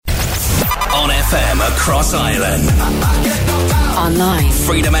FM across Ireland. Online.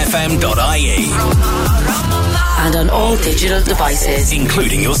 freedomfm.ie. And on all digital devices,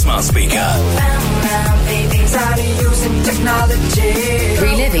 including your smart speaker.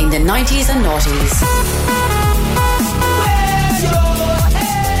 Reliving the 90s and noughties.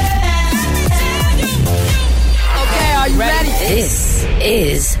 Okay, are you ready? This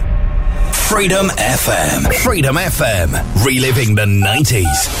is Freedom FM. Freedom FM. Reliving the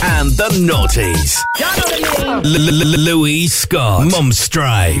 90s and the noughties. Louise Scott.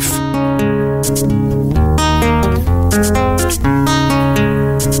 Momstrife.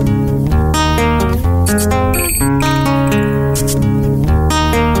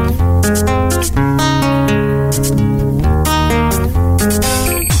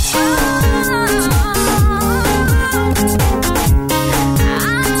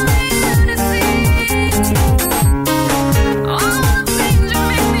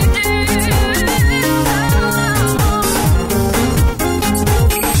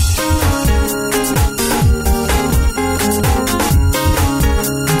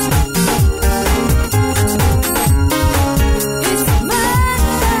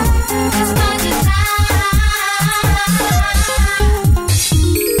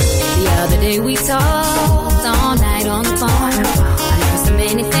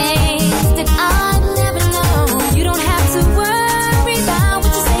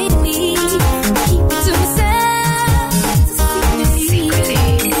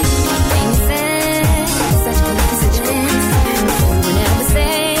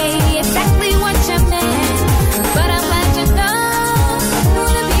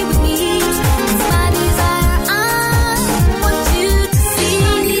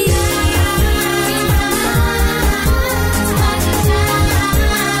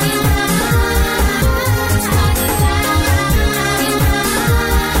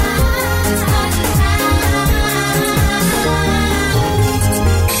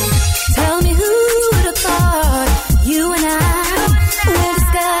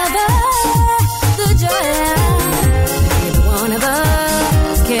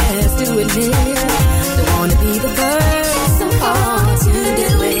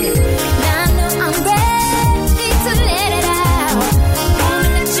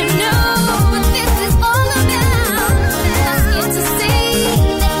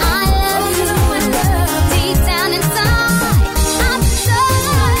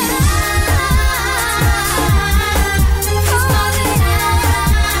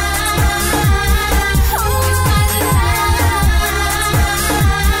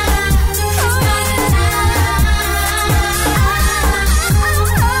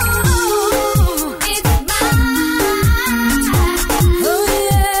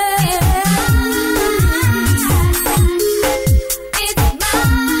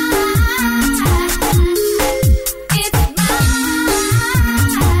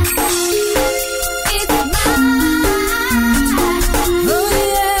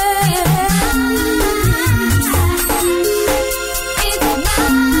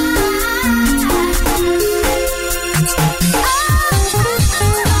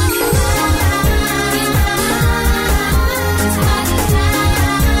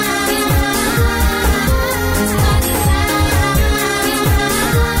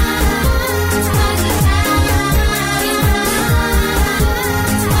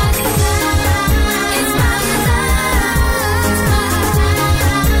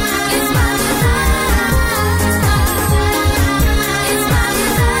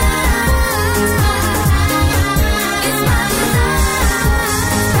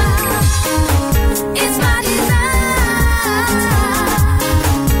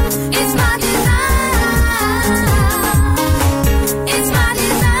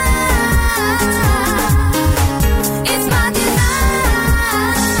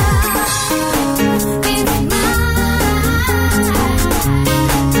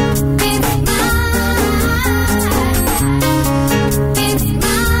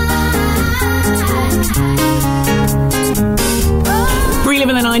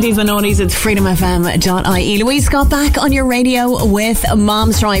 The noughties, it's freedomfm.ie. Louise Scott back on your radio with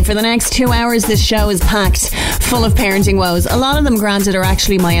Momstrife. For the next 2 hours, this show is packed full of parenting woes. A lot of them, granted, are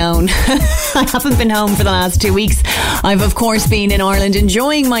actually my own. I haven't been home for the last 2 weeks. I've, of course, been in Ireland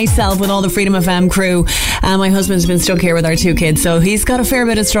enjoying myself with all the Freedom FM crew. My husband's been stuck here with our 2 kids, so he's got a fair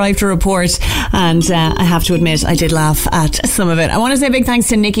bit of strife to report. And I have to admit, I did laugh at some of it. I want to say a big thanks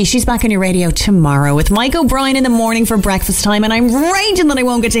to Nikki. She's back on your radio tomorrow with Mike O'Brien in the morning for breakfast time. And I'm raging that I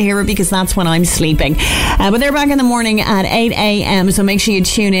won't get to hear it because that's when I'm sleeping. But they're back in the morning at 8 a.m. So make sure you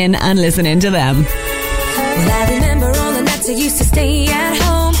tune in and listen in to them. Well, I remember all the nights I used to stay at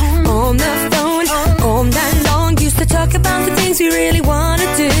home on the phone,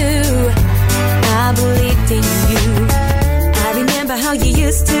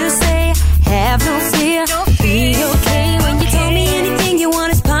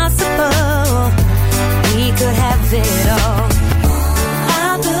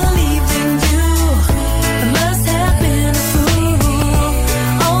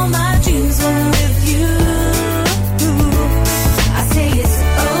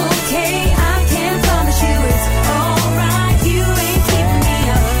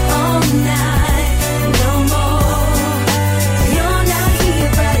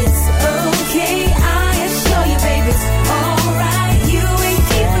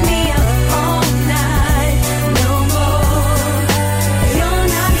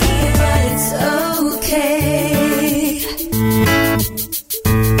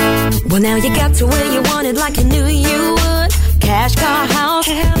 Now you got to where you wanted like you knew you would. Cash, car, house,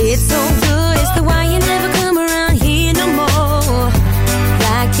 it's so good. It's the why you never come around here no more,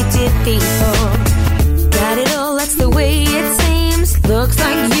 like you did before. Got it all, that's the way it seems. Looks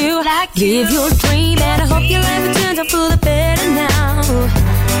like you live your dream, and I hope your life turns out for the better now.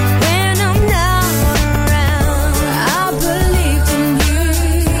 When I'm not around, I believed in you.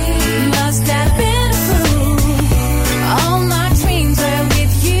 Must have been a fool. All my dreams were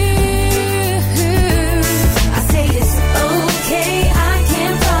with you. I say it's okay, I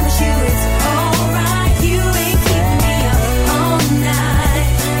can't promise you it's alright. You ain't keeping me up all night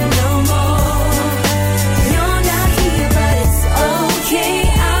no more. You're not here, but it's okay.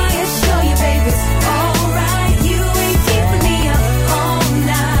 I assure you, baby, it's alright. You ain't keeping me up all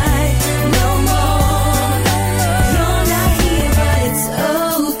night no more. You're not here, but it's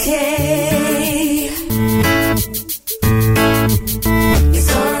okay. It's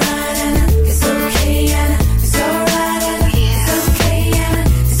alright and it's okay and it's alright and it's okay and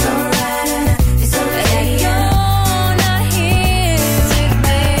it's alright and it's okay. You're not here with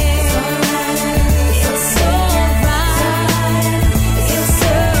me. It's alright and it's alright and it's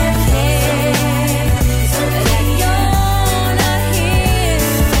okay. It's okay. You're not here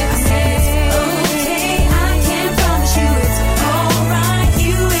with me. Okay, I can't promise you it's alright.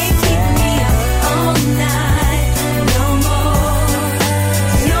 You ain't keeping me up all night no more.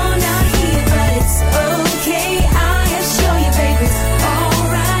 You're not here, but it's okay. I assure you, baby, it's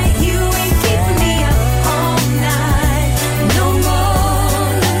alright. You ain't keeping me up all night no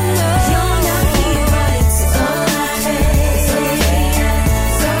more. You're not here, but it's alright. It's okay,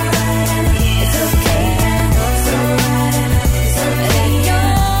 it's alright, it's okay, it's alright, it's okay.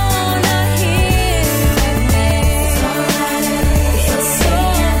 You're not here with me. It's alright, it's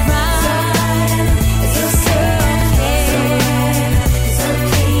alright, it's okay, it's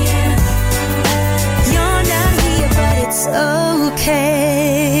okay. You're not here, but it's okay.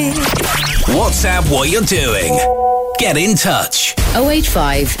 WhatsApp what you're doing. Get in touch.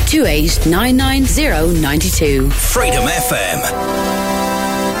 085 28 990 92. Freedom FM.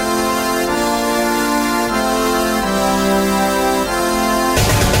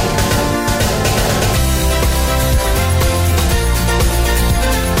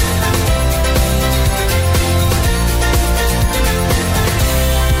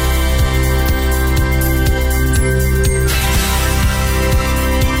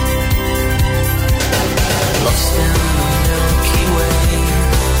 Lost in the Milky Way,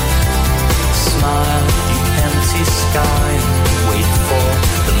 smile at the empty sky, wait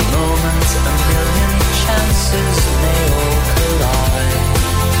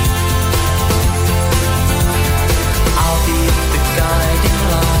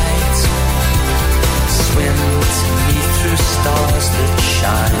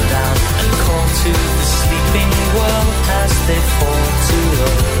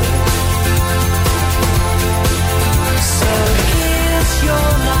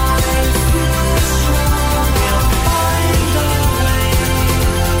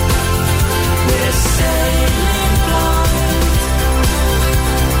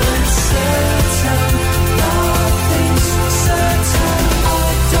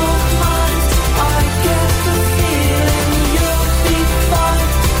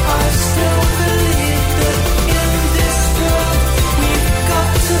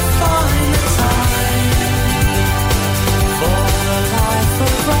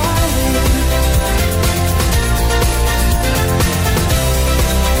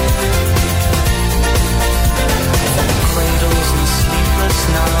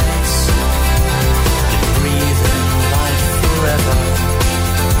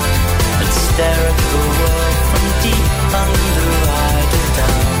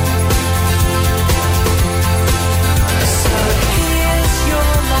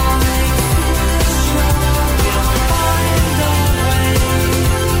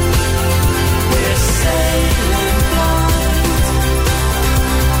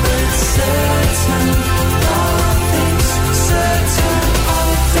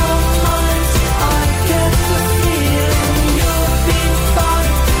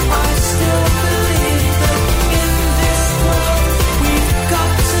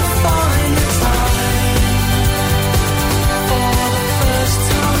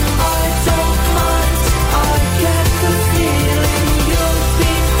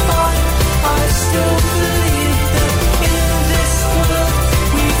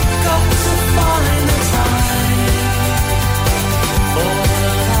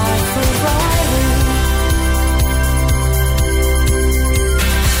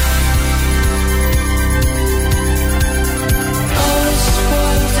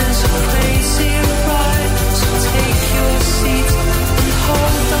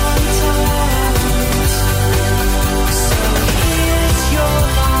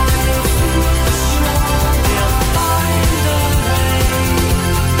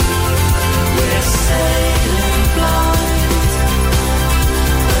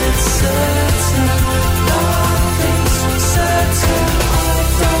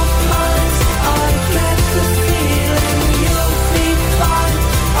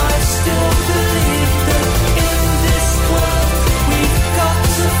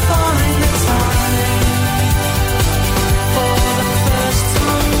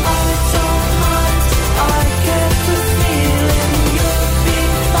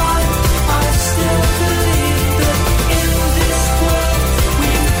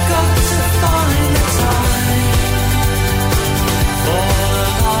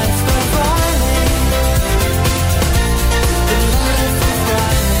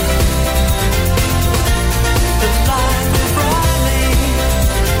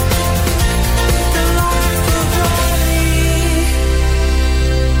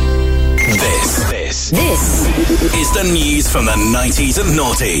is the news from the 90s and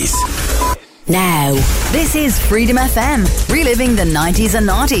noughties. Now, this is Freedom FM, reliving the 90s and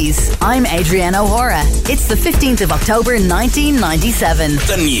noughties. I'm Adrienne O'Hara. It's the 15th of October 1997.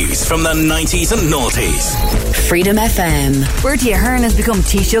 The news from the 90s and noughties. Freedom FM. Bertie Ahern has become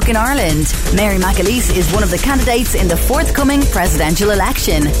Taoiseach in Ireland. Mary McAleese is one of the candidates in the forthcoming presidential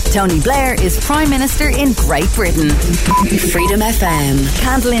election. Tony Blair is Prime Minister in Great Britain. Freedom FM.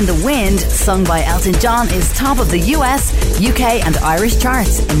 Candle in the Wind, sung by Elton John, is top of the US, UK and Irish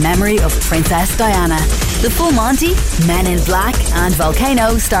charts in memory of Princess Diana. The Full Monty, Men in Black and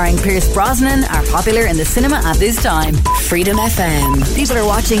Volcano starring Pierce Brosnan are popular in the cinema at this time. Freedom FM. People are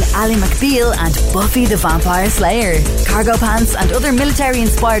watching Ally McBeal and Buffy the Vampire Slayer. Cargo pants and other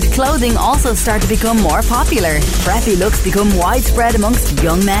military-inspired clothing also start to become more popular. Preppy looks become widespread amongst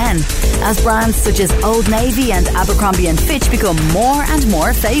young men, as brands such as Old Navy and Abercrombie & Fitch become more and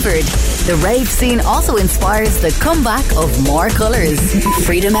more favoured. The rave scene also inspires the comeback of more colours.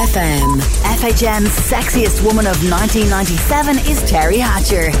 Freedom FM. FHM's sexiest woman of 1997 is Terry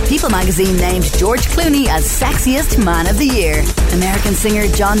Hatcher. People magazine named George Clooney as sexiest man of the year. American singer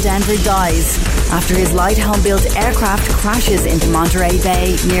John Denver dies after his light home-built aircraft crashes into Monterey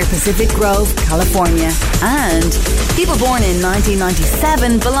Bay near Pacific Grove, California. And people born in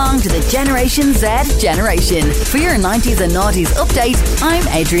 1997 belong to the Generation Z generation. For your 90s and noughties update, I'm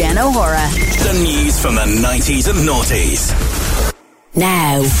Adrienne O'Hara. The news from the 90s and noughties.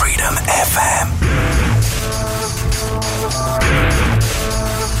 Now, Freedom FM.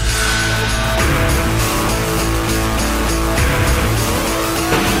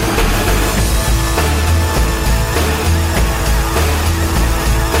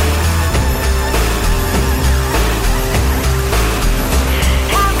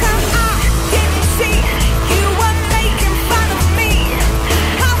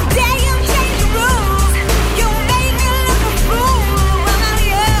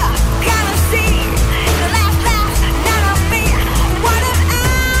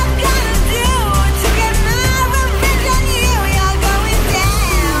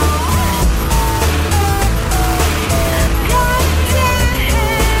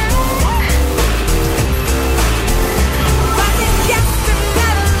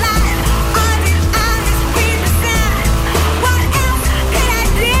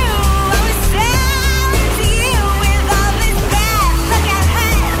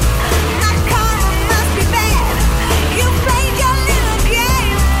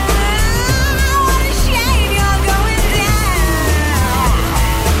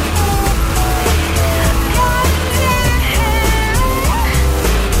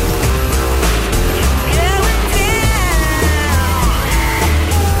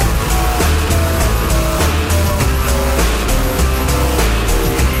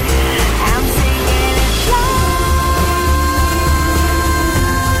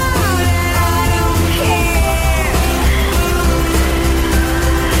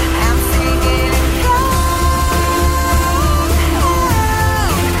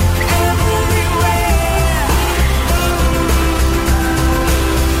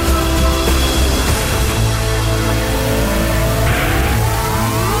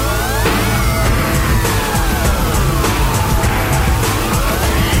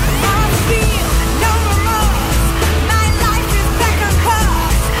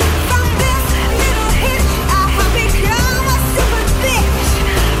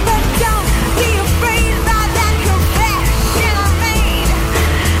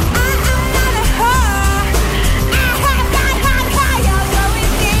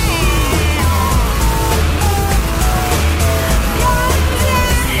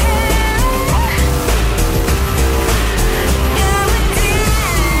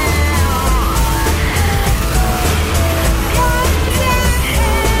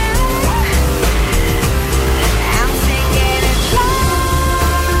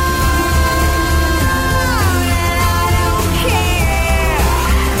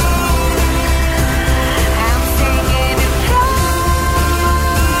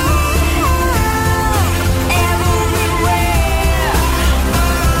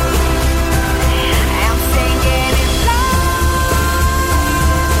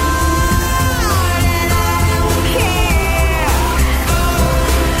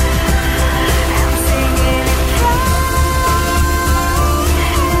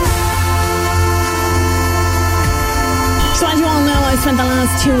 spent the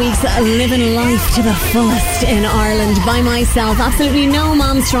last 2 weeks living life to the fullest in Ireland by myself. Absolutely no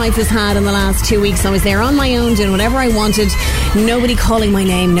Momstrife was had in the last 2 weeks. I was there on my own doing whatever I wanted. Nobody calling my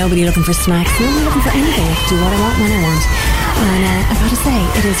name, nobody looking for snacks, nobody looking for anything. I could do what I want when I want. And I've got to say,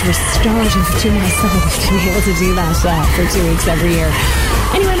 it is restorative to my soul to be able to do that for 2 weeks every year.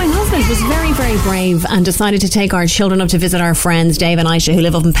 Anyway, my husband was very, very brave and decided to take our children up to visit our friends, Dave and Aisha, who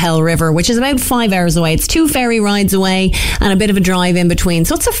live up in Pell River, which is about 5 hours away. It's 2 ferry rides away and a bit of a drive in between.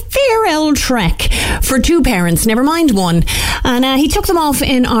 So it's a fair old trek for 2 parents, never mind 1. And he took them off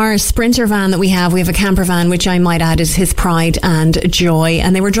in our Sprinter van that we have. We have a camper van, which I might add is his pride and joy.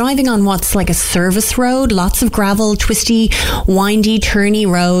 And they were driving on what's like a service road, lots of gravel, twisty, windy, turny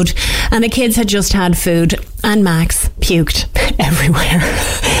road. And the kids had just had food. And Max puked everywhere.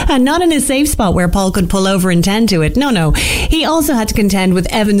 And not in a safe spot where Paul could pull over and tend to it. No. He also had to contend with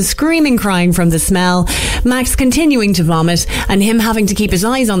Evan screaming, crying from the smell, Max continuing to vomit, and him having to keep his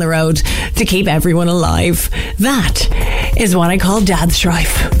eyes on the road to keep everyone alive. That is what I call dad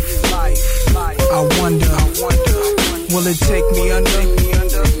strife. I wonder, will it take me under?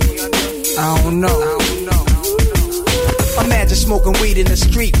 I don't know. Imagine smoking weed in the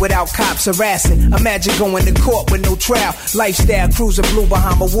street without cops harassing. Imagine going to court with no trial. Lifestyle cruising blue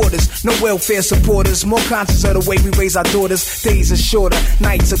Bahama waters. No welfare supporters. More conscious of the way we raise our daughters. Days are shorter,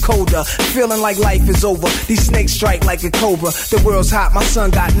 nights are colder. Feeling like life is over. These snakes strike like a cobra. The world's hot, my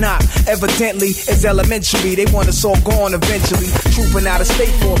son got knocked. Evidently, it's elementary. They want us all gone eventually. Trooping out of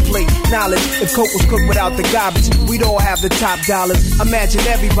state for a plate. Knowledge, if coke was cooked without the garbage, we'd all have the top dollars. Imagine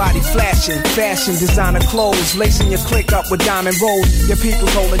everybody flashing. Fashion, designer clothes. Lacing your click up with diamond rolls. Your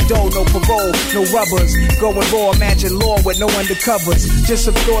people's holding dough, no parole, no rubbers. Going raw, imagine law with no undercovers. Just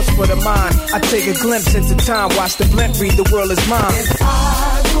some thoughts for the mind. I take a glimpse into time, watch the blimp read, the world is mine. If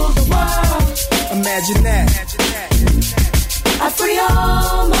I rule the world, imagine that. I free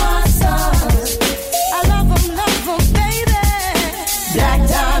all my sons. I love them, baby. Black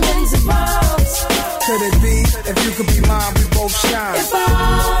diamonds and pearls. Could it be, if you could be mine, we both shine. If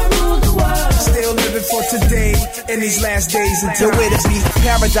I rule the world, still living for today, in these last days until it is be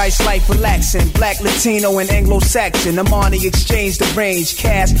paradise life relaxing. Black, Latino, and Anglo-Saxon. Amani exchange the range.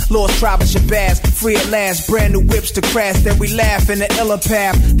 Cash, lost tribe of Shabazz. Free at last, brand new whips to crash. Then we laugh in the illa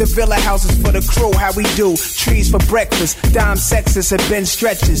path. The villa houses for the crew, how we do. Trees for breakfast. Dime sexes have been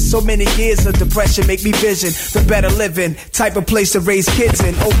stretches. So many years of depression make me vision the better living. Type of place to raise kids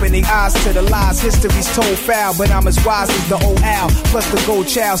in. Opening eyes to the lies. History's told foul, but I'm as wise as the old owl. Plus the gold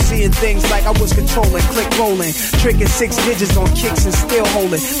child, seeing things like I was controlling. Click rolling. Tricking 6 digits on kicks and still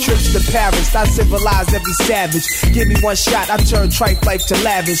holding. Trips to Paris, I civilize every savage. Give me one shot, I turn tripe life to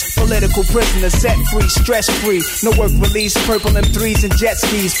lavish. Political prisoner, set free, stress free. No work release, purple M3s and jet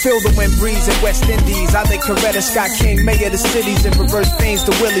skis. Feel the wind breeze in West Indies. I think Coretta Scott King, mayor of the cities, and reverse veins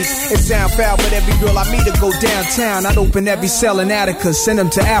to Willies. It sound foul, but every girl I meet to go downtown. I'd open every cell in Attica, send them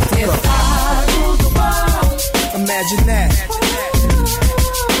to Africa. if I rule the world, imagine that.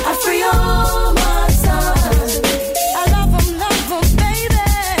 I free all my sons. I love them, baby.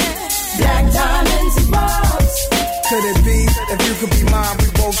 Black diamonds and pearls. Could it be, if you could be mine, we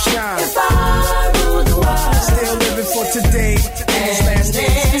both shine. If I rule the world, Still living for today, in these last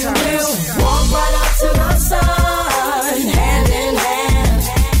days and times. we'll walk right up to the sun, hand in hand.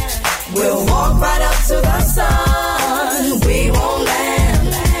 We'll walk right up to the sun. We won't land.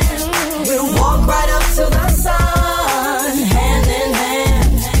 We'll walk right up to the sun, hand in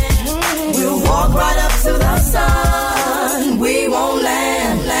hand. We'll walk right up to the sun. We won't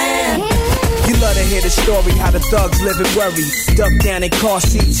land. You love to hear the story, how the thugs live in worry. Duck down in car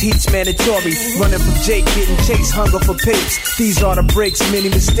seats, heat's mandatory. Running from Jake, getting chased, hunger for papes. These are the breaks, many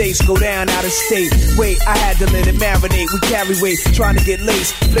mistakes go down out of state. Wait, I had to let it marinate. We carry weight, trying to get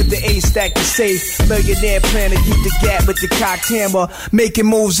laced. Flip the A, stack the safe. Millionaire plan to keep the gap with the cocked hammer. Making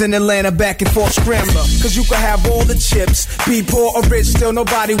moves in Atlanta, back and forth scrambler. Cause you can have all the chips, be poor or rich, still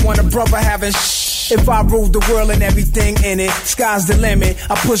nobody want a brother having If I ruled the world and everything in it, sky's the limit.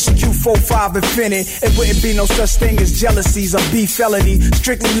 I push the Q45 Infinite. It wouldn't be no such thing as jealousies or beef felony.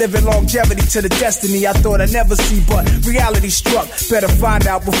 Strictly living longevity to the destiny I thought I'd never see, but reality struck. Better find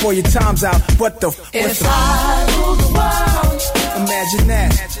out before your time's out. What the If I rule the world, imagine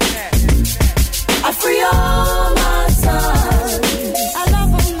that. I free all my sons. I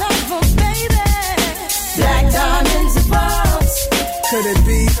love them, baby. Black diamonds and pearls. Could it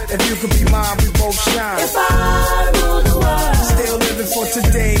be, if you could be mine, we both shine. If I rule the world, Still living for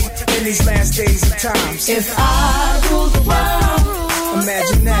today, in these last days and times. if I rule the world,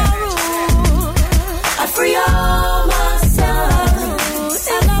 Imagine that. I free all my sons.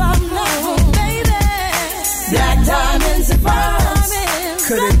 I love them, baby. Black diamonds and pearls.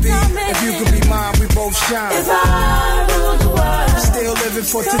 Could it be, if you could be mine, we both shine. If I rule the world, Still living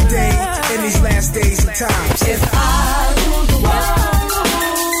for today, in these last days and times. if I rule the world,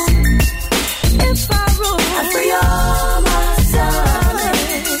 if I rule, I free all my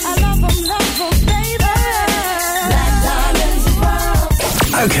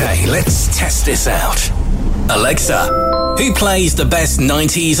Okay, let's test this out. Alexa, who plays the best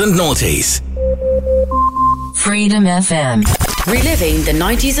 90s and noughties? Freedom FM. Reliving the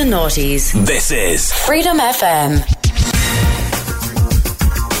 90s and noughties. This is Freedom FM.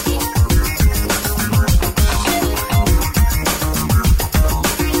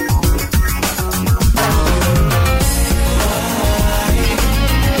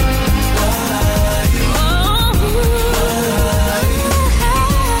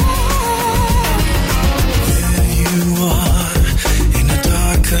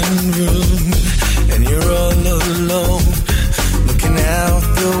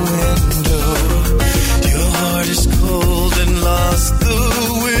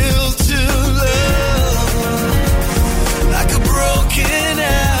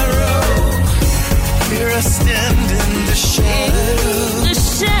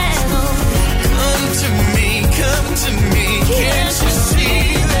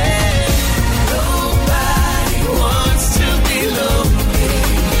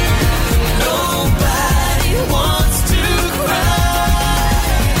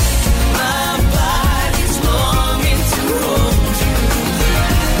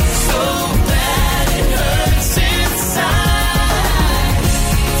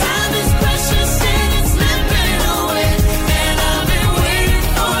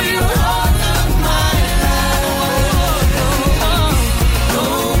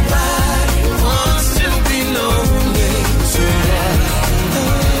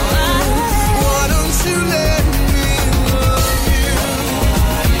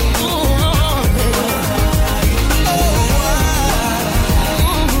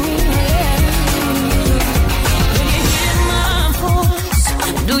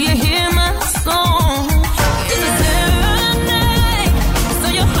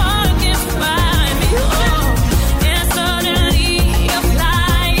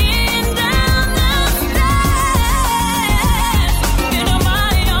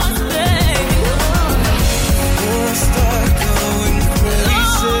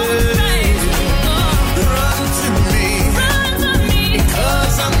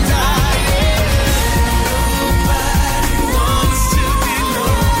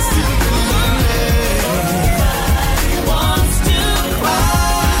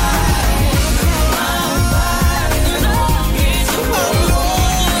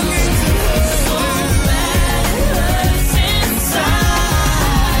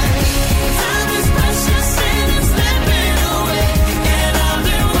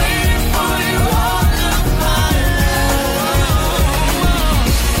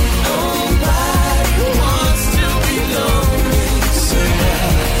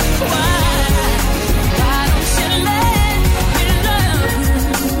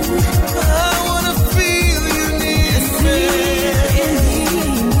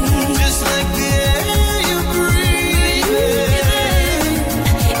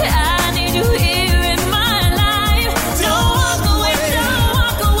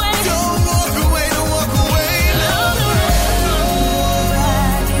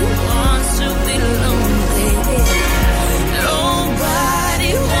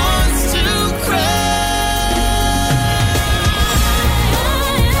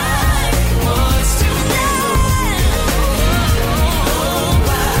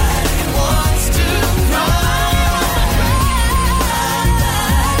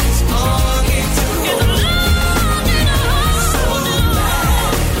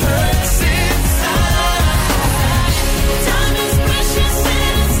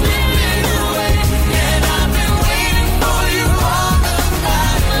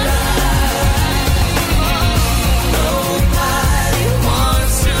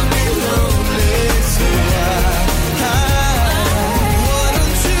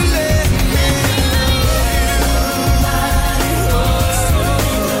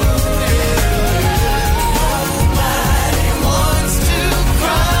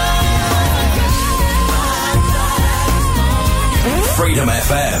 Freedom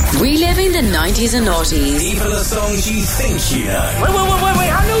FM. Reliving the 90s and noughties. Even the songs you think you know.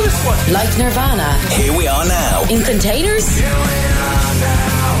 Wait, I know this one. Like Nirvana. Here we are now. In Containers.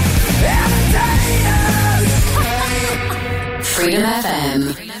 Freedom FM.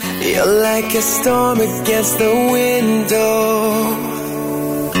 You're like a storm against the window.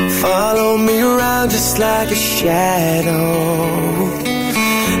 Follow me around just like a shadow.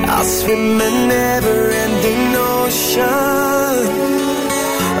 I'll swim a never-ending ocean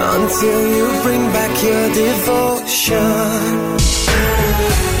until you bring back your devotion.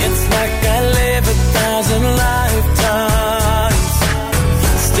 It's like I live 1,000 lifetimes,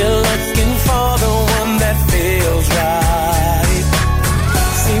 still looking for the one that feels right.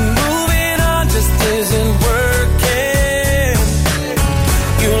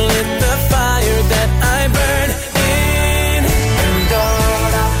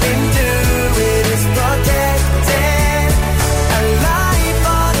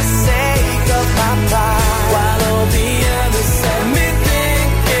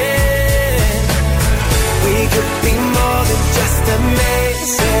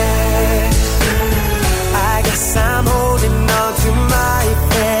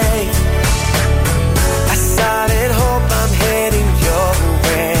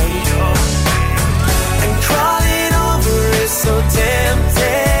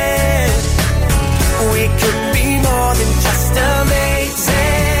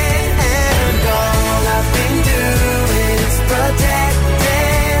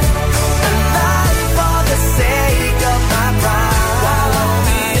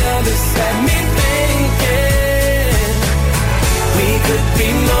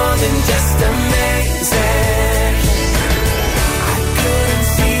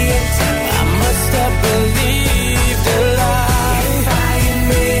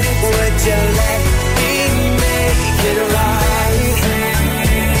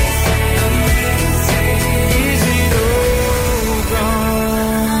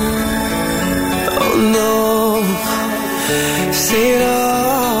 it all.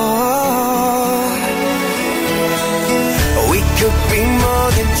 We could be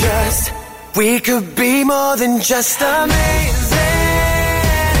more than just, we could be more than just amazing.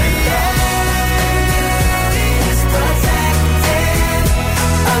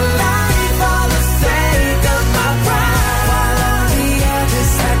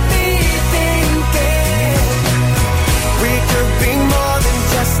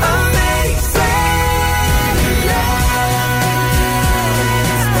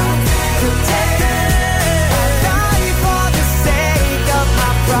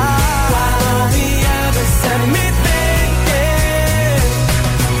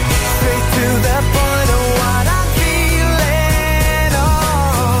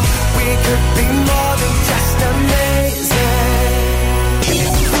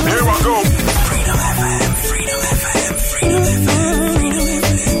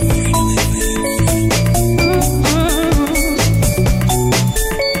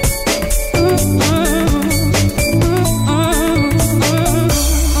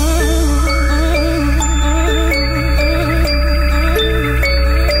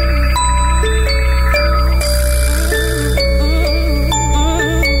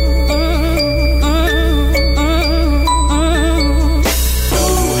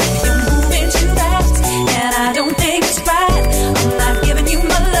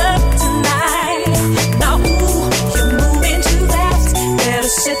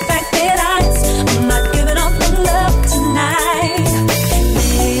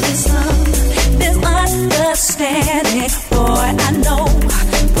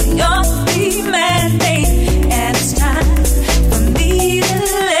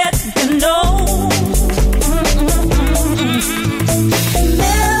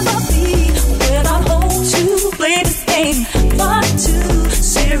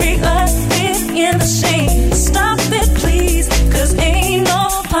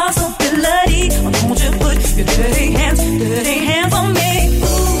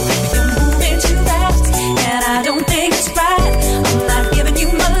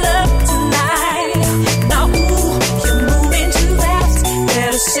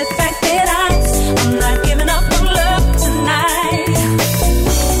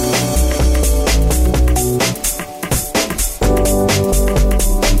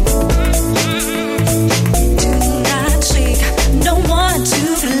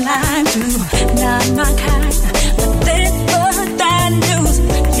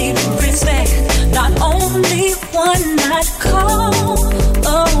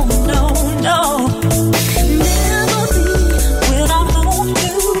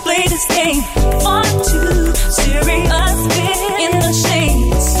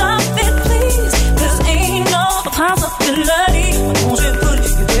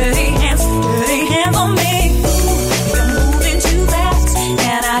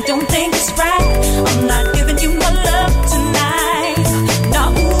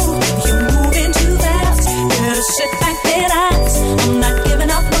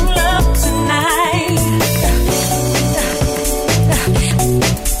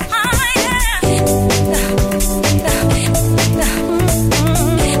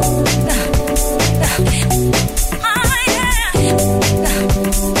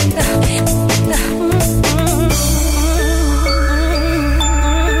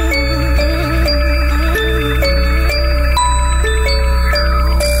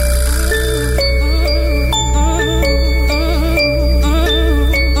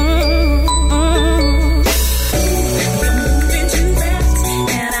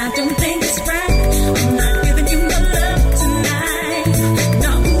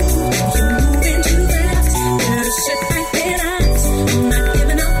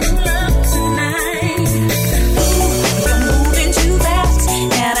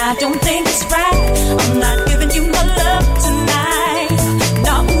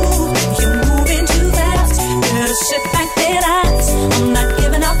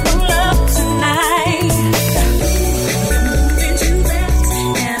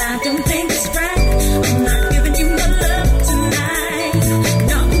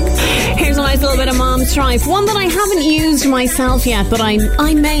 Momstrife, one that I haven't used myself yet, but I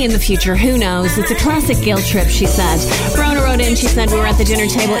may in the future, who knows. It's a classic guilt trip, she said. Brona wrote in, she said, we were at the dinner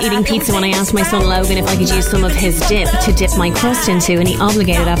table eating pizza when I asked my son Logan if I could use some of his dip to dip my crust into, and he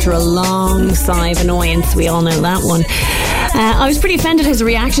obligated after a long sigh of annoyance. We all know that one. I was pretty offended at his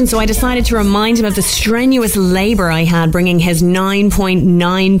reaction, so I decided to remind him of the strenuous labour I had bringing his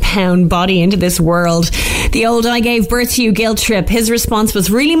 9.9 pound body into this world. The old I gave birth to you guilt trip. His response was,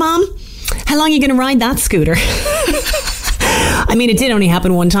 really, Mom? How long are you going to ride that scooter? I mean, it did only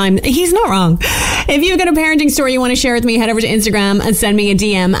happen one time. He's not wrong. If you've got a parenting story you want to share with me, head over to Instagram and send me a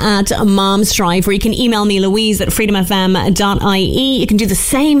DM at Momstrife, or you can email me, Louise at freedomfm.ie. You can do the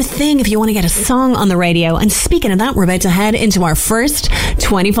same thing if you want to get a song on the radio. And speaking of that, we're about to head into our first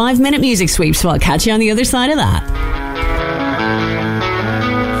 25-minute music sweep, so I'll catch you on the other side of that.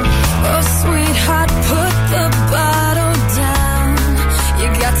 Oh, sweetheart, put the bottle down. You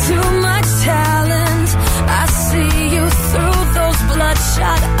got too much talent. I see you through those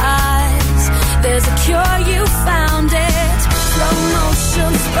bloodshot eyes. There's a cure, you found it. Slow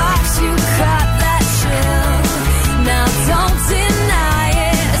motion sparks, you caught that chill. Now don't deny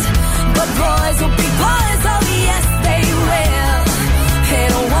it. But boys will be boys, oh yes they will. They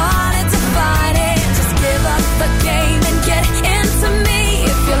don't want it to fight it. Just give up the game.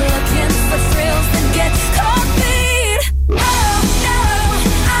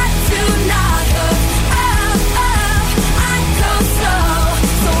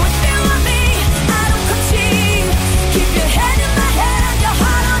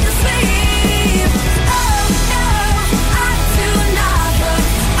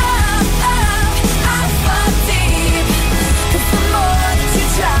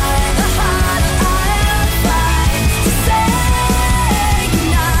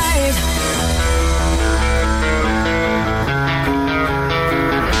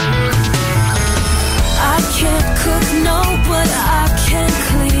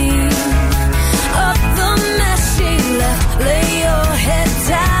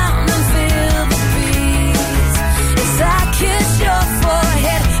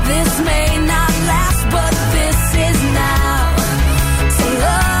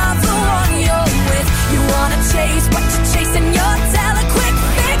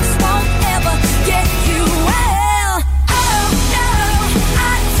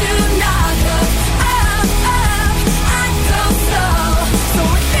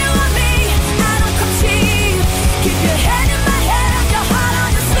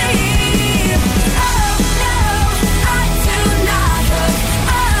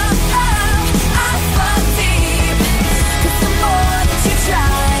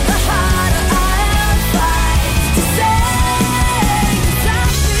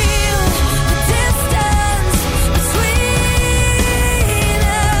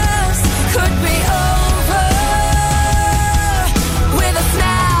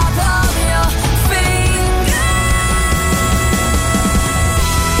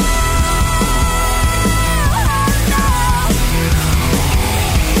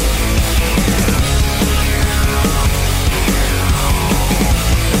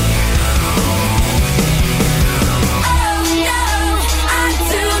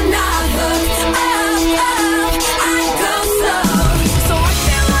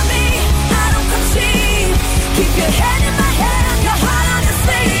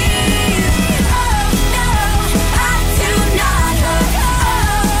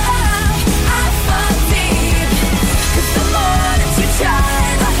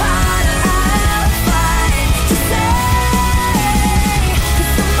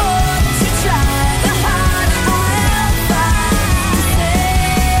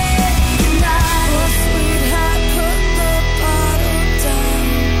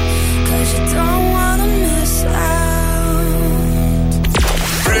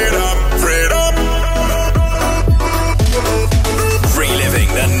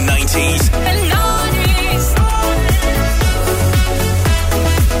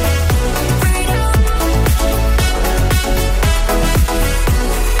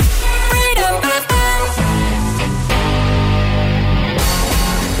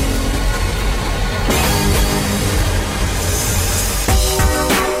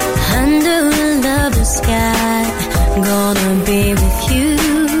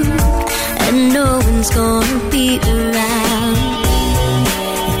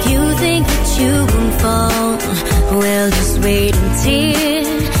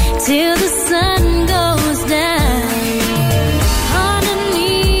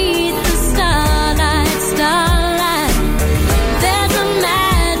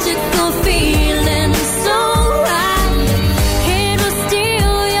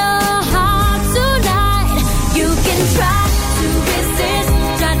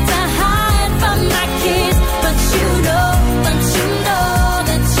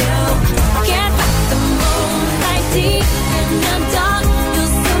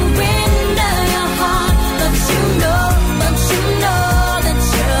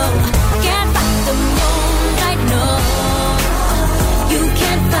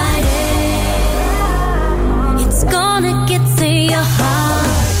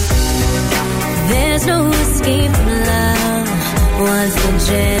 a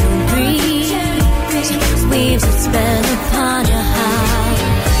gentle breeze weaves its spell upon your heart.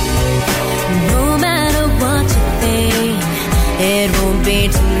 No matter what you think, it won't be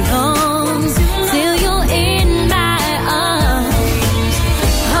too long till you're in my arms.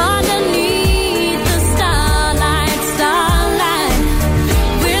 Underneath the starlight,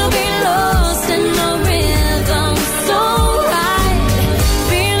 we'll be lost in the rhythm so right.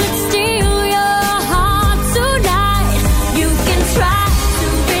 Feel it steal your heart tonight. You can try to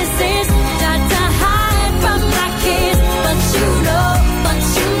resist, try to hide from my kiss, but you know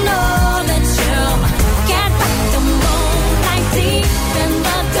that you can't fight the moonlight deep in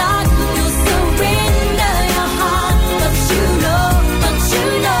the dark. You surrender your heart, but you know that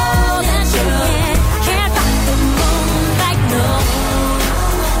you can't fight the moonlight. No,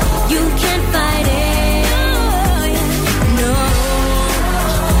 you can't fight it. No,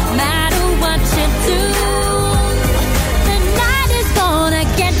 matter what you do, the night is gonna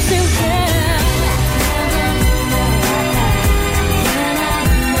get you here.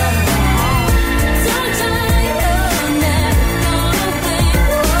 Don't try, you're never gonna win.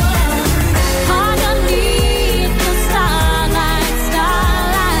 Underneath the starlight,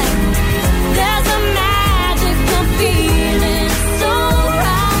 there's a magical feeling so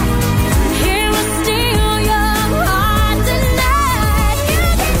right. Here will steal your heart tonight. You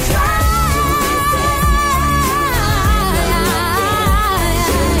can try,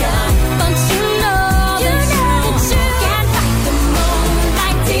 but you know that you can't fight the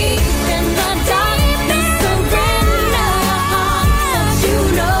moonlight deep in the dark. You surrender your heart, but you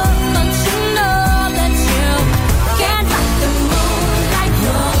know that you can't fight the moonlight.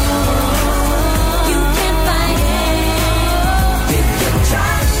 No, you can't fight it. You can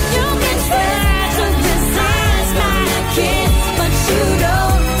try to resist my kiss, but you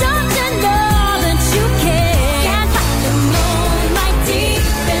don't you know that you can't fight the moonlight deep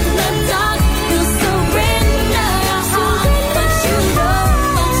in the dark. You surrender your heart, but you know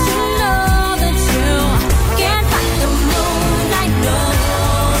that you can't fight the moonlight. No,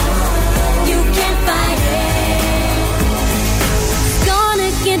 you can't fight it. It's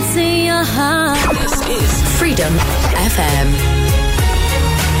gonna get to your heart. This is Freedom FM.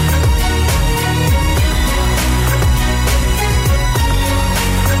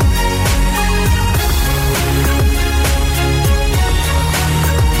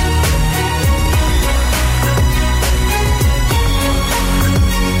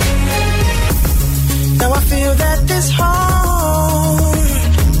 Now I feel that this heart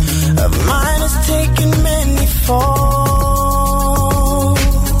of mine has taken many falls.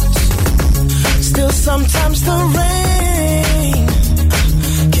 Still sometimes the rain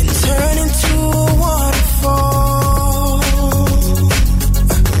can turn into a waterfall.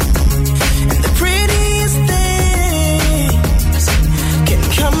 And the prettiest things can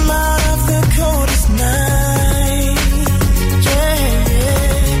come out of the coldest night.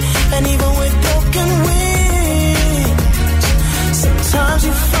 Yeah. And even with broken wings, sometimes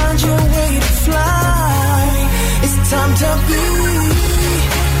you find your way to fly. It's time to be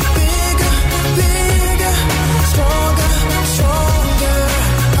bigger, bigger, stronger, stronger,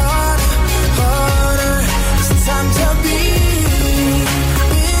 harder, harder. It's time to be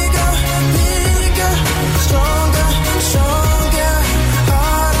bigger, bigger, stronger, stronger,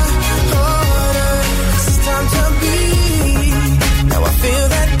 harder, harder. It's time to be. Now I feel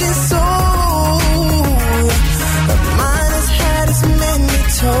that this soul of mine has had as many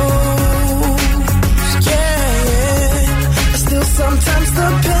toes. Yeah, but still sometimes the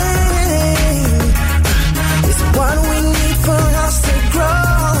pain is what we need for us to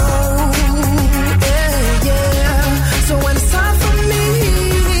grow. Yeah, yeah. So when it's time for me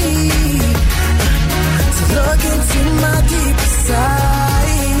to look into my deepest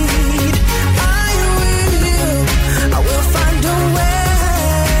side, I will find a way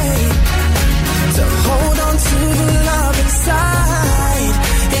to hold on to the love inside.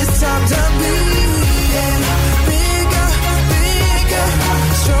 It's time to be bigger, bigger,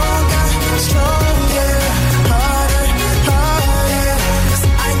 stronger, stronger, harder, harder. 'Cause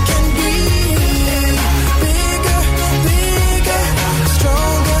I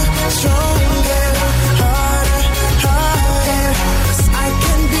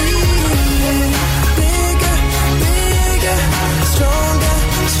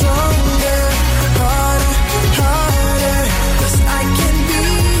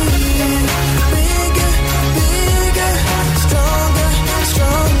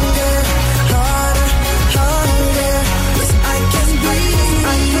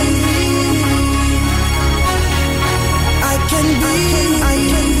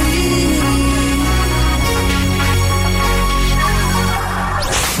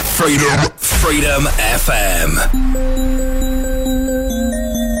Freedom FM.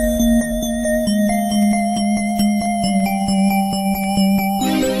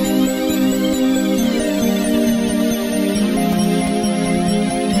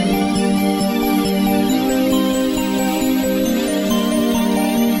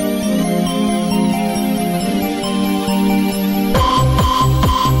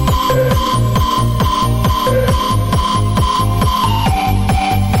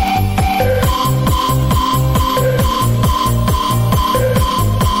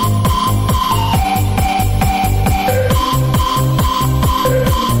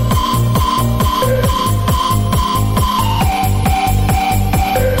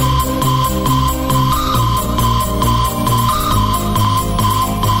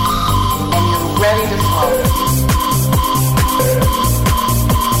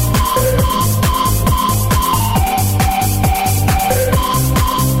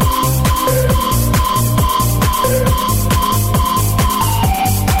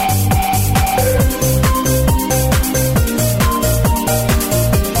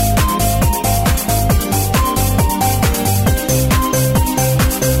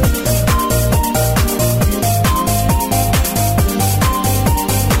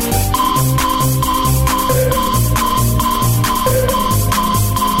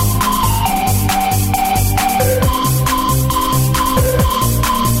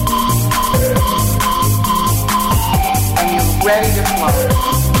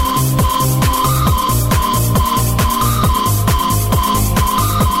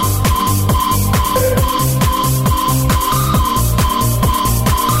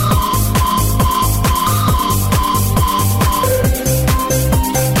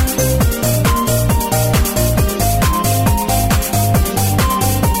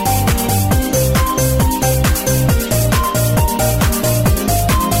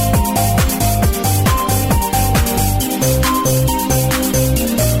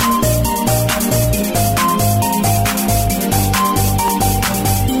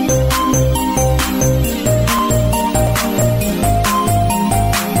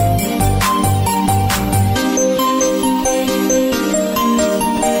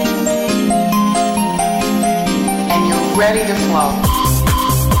 Ready to flow.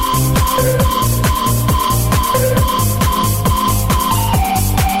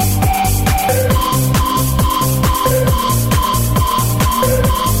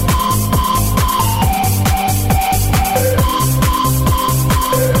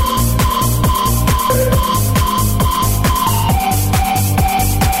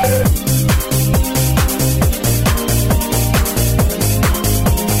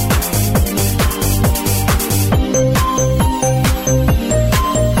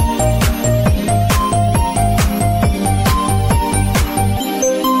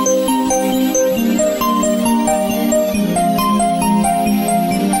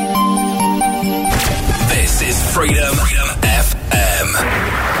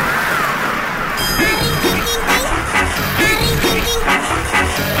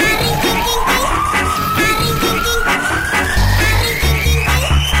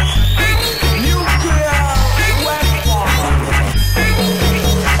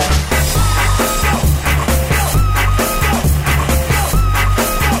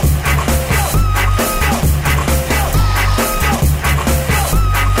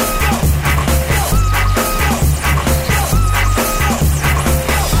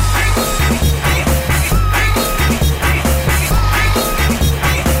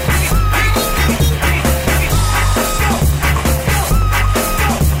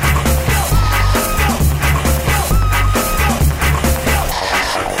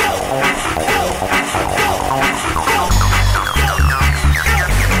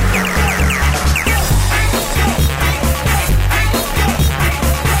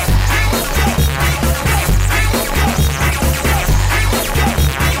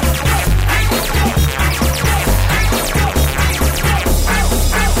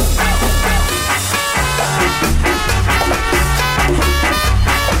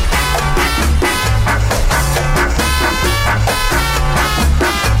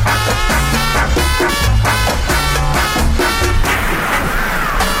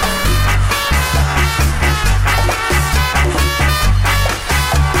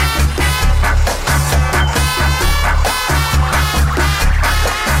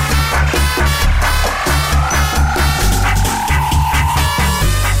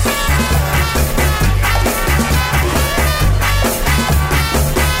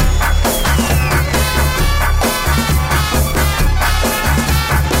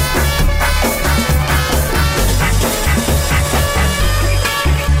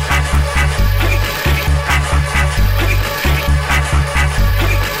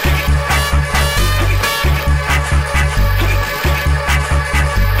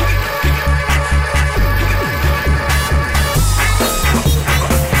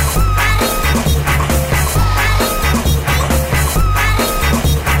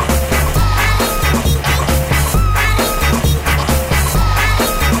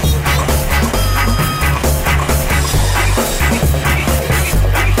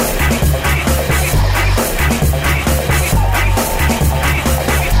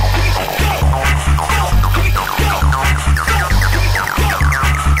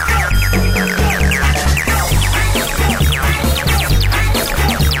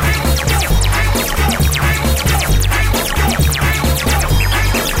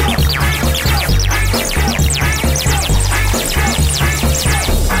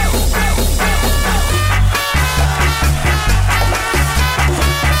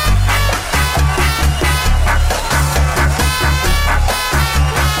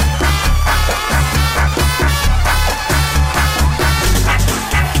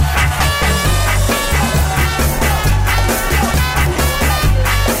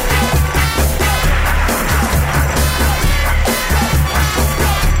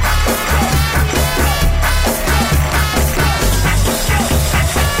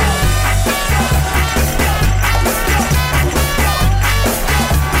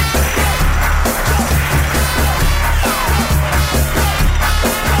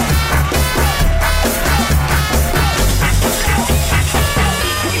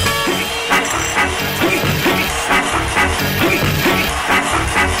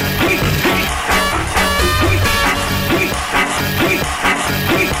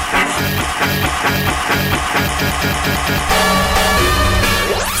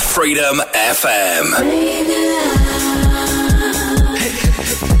 FM.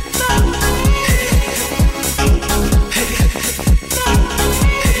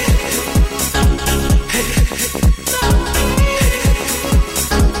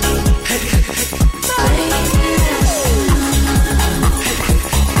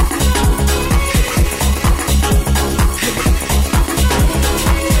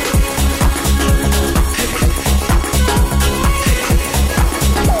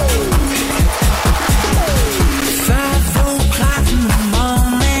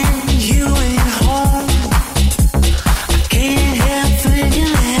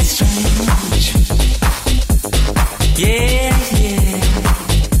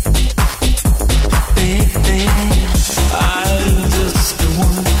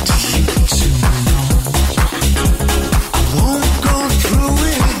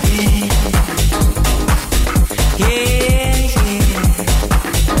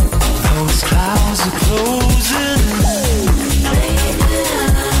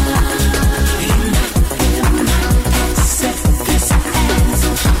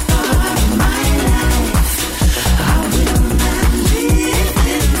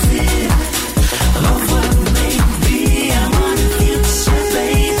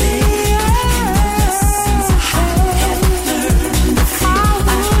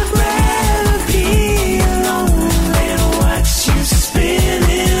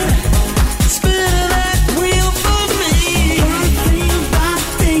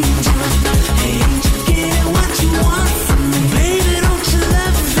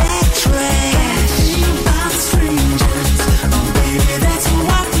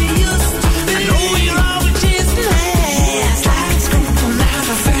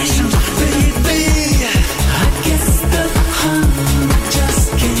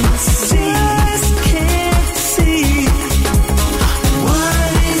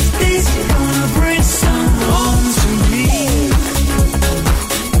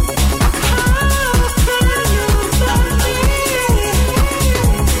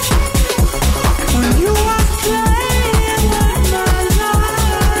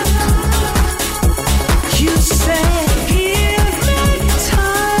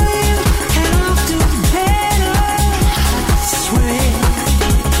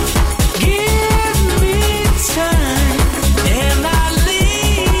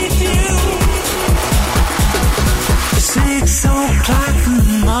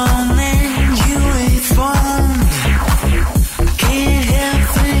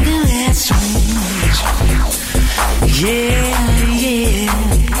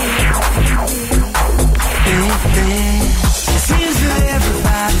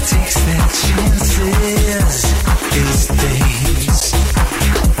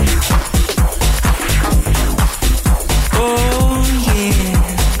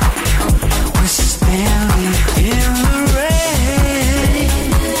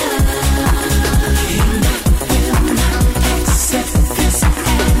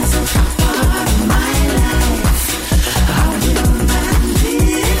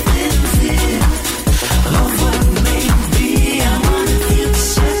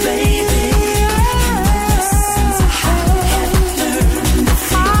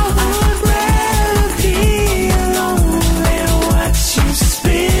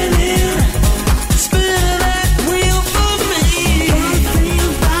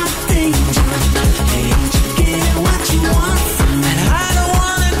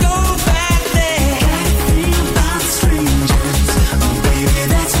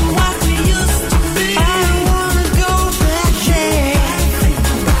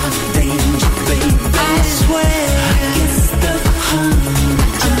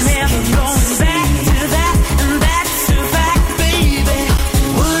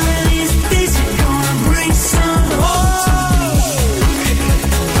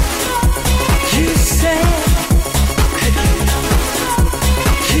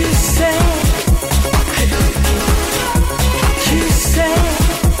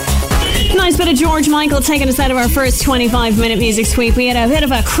 George Michael taking us out of our first 25-minute music sweep. We had a bit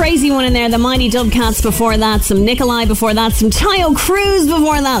of a crazy one in there. The Mighty Dubcats before that, some Nikolai before that, some Tayo Cruz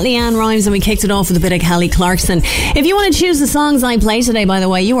before that, Leanne Rimes, and we kicked it off with a bit of Kelly Clarkson. If you want to choose the songs I play today, by the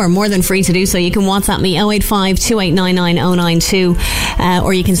way, you are more than free to do so. You can WhatsApp me 085 2899 092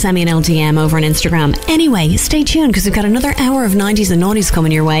 or you can send me an LDM over on Instagram. Anyway, stay tuned because we've got another hour of 90s and noughties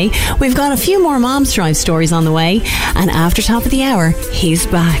coming your way. We've got a few more Momstrife stories on the way, and after top of the hour, he's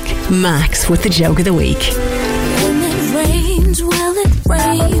back, Max, with the joke of the week. When it rains, well it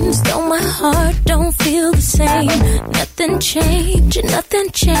rains, though my heart don't feel the same. Nothing nothing changed, nothing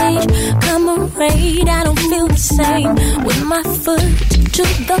changed. Comrade, I don't feel the same. With my foot to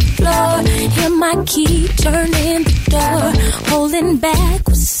the floor, hear my key turn in the door. Holding back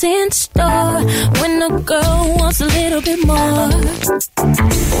what's in store. When a girl wants a little bit more, what's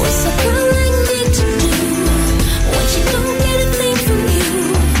a girl like me to do when she don't get a thing from you?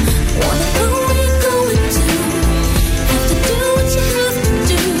 Wanna go where you're going to, have to do what you have to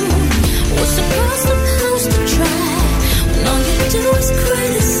do. What's a girl supposed to try when all you do is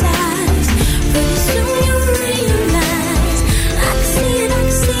criticize? Pretty soon you realize I can see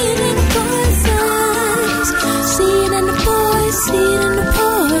it in the boy's eyes. See it in the boys, see it in the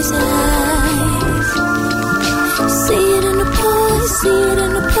boy's eyes. See it in the boys, see it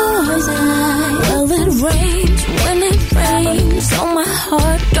in the boy's eyes. Well, it rains when it rains, so my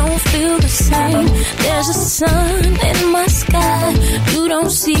heart don't feel the same. There's a sun in my sky, you don't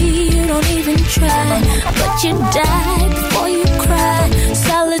see, you don't even try, but you die before you cry.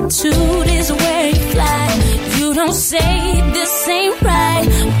 Solitude is where you fly. You don't say this ain't right,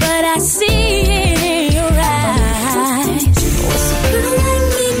 but I see it in your eyes. What's a girl like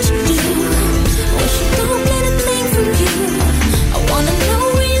me to do when she don't get a thing from you? I wanna know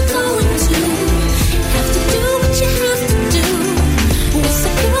where you're going to, have to do what you have to do. What's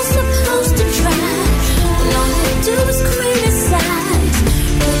a girl supposed to try when all you do is criticize?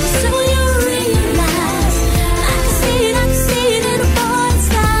 Pretty soon you realize I can see it in the boy's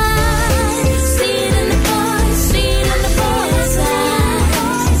eyes. See it in the boys, see it in the boy's eyes.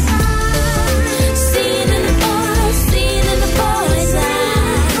 See it in the boys, see it in the boy's eyes.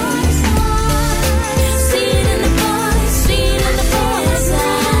 See it in the boys, see it in the boy's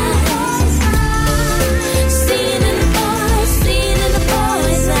eyes. See it in the boys, see it in the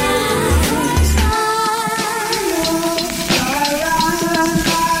boy's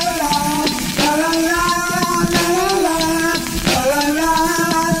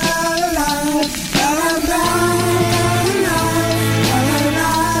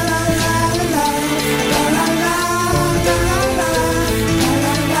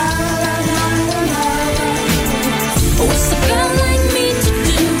What's a girl like me to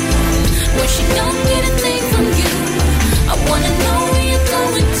do when she don't get a thing from you? I wanna know where you're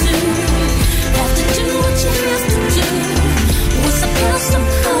going to, have to do what you have to do. What's a girl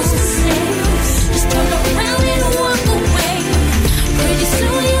supposed to say? Just turn around and walk away. Pretty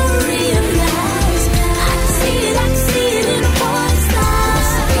soon you'll realize I can see it in a boy's eyes.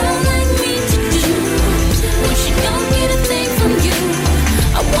 What's a girl like me to do when she don't get a thing from you?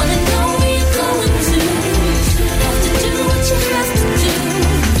 I wanna know where you're going to, have to do what you have to do.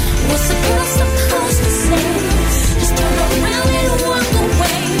 What's a girl supposed to say? Just turn around and walk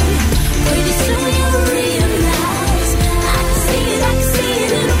away. Pretty soon you'll realize I can see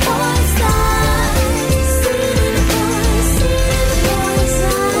it in a boy's eyes. See it in a boy's, see it in a boy's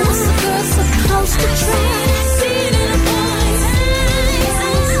eyes. What's a girl supposed to try? See it in a boy's eyes.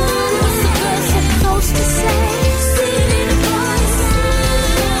 What's a girl supposed to say? See it in a boy's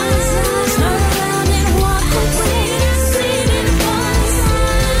eyes. Turn around and walk away. See it in a boy's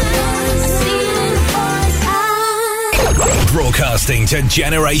eyes. See it in a boy's eyes. Broadcasting to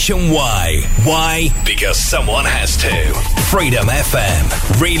Generation Y. Why? Because someone has to. Freedom FM.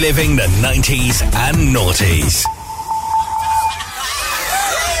 Reliving the 90s and noughties.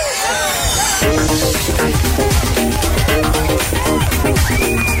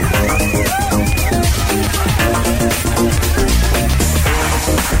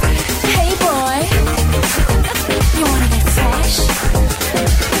 Hey boy, you wanna get fresh?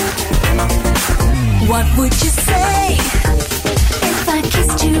 What would you say if I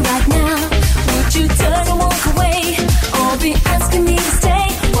kissed you right now? Would you turn and walk away, or be asking me to stay?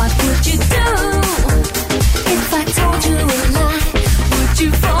 What would you do if I told you a lie? Would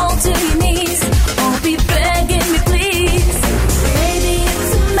you fall to your knees, or be begging me please? Maybe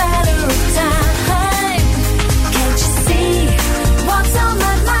it's a matter of time. Can't you see what's on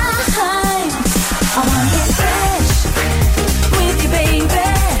my mind? I wanna get fresh with you, baby.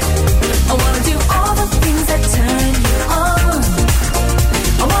 I wanna do all the things that turn you on.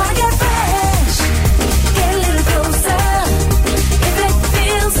 I wanna get fresh, get a little closer, if it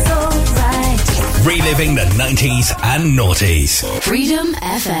feels so right. Reliving the 90s and noughties. Freedom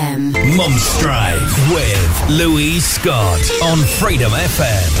FM. Momstrife with Louise Scott on Freedom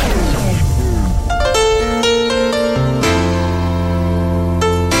FM.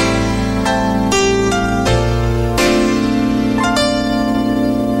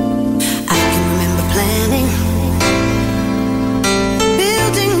 I can remember planning,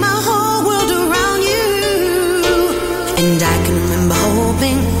 building my whole world around you, and I can remember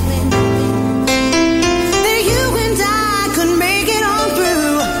hoping that you and I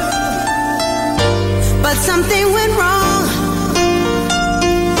something went wrong.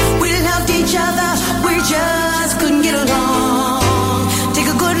 We loved each other, we just couldn't get along. Take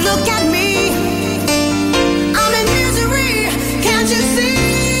a good look at me. I'm in misery, can't you see?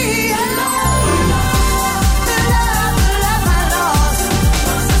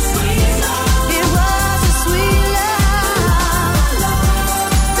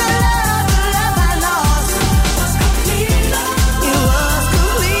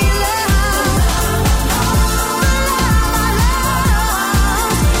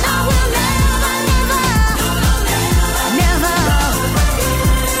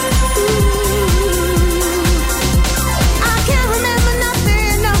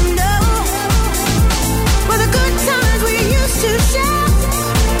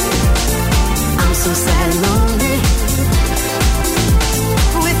 So sad and lonely.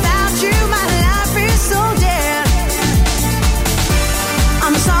 Without you, my life is so dead.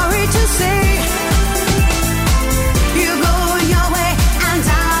 I'm sorry to say, you go your way and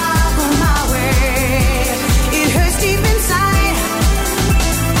I'll go my way. It hurts deep inside.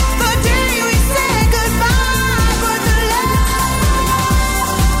 The day we said goodbye, but the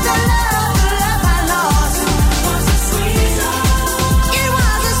love I lost was a sweet love. It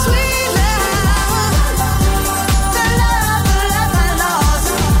was a sweet love.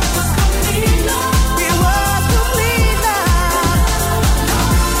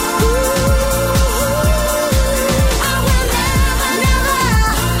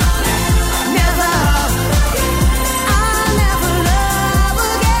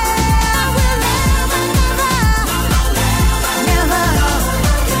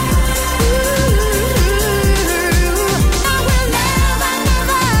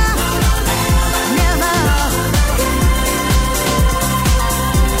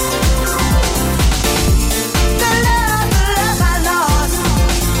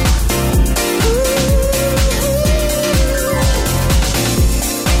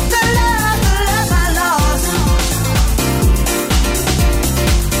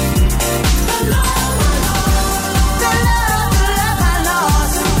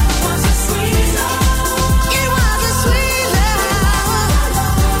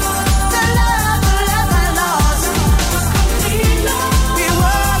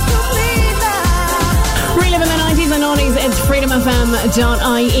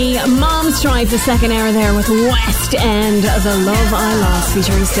 FreedomFM.ie. Momstrife, the second hour there with West End, The Love I Lost,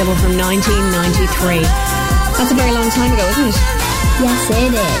 featuring Sybil from 1993. That's a very long time ago, isn't it? Yes,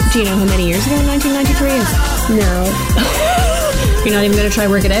 it is. Do you know how many years ago 1993 is? No. You're not even going to try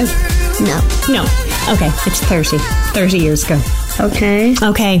work it out? No. No. Okay, it's 30 years ago. Okay.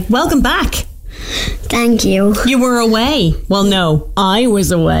 Okay, welcome back. Thank you. You were away. Well, no, I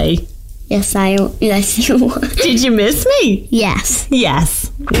was away. Yes, you were. Did you miss me? Yes.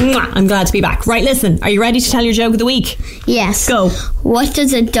 Yes. Mwah. I'm glad to be back. Right, listen, are you ready to tell your joke of the week? Yes. Go. What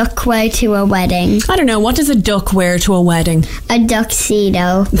does a duck wear to a wedding? I don't know. What does a duck wear to a wedding? A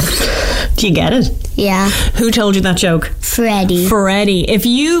tuxedo. Do you get it? Yeah. Who told you that joke? Freddie. Freddie. If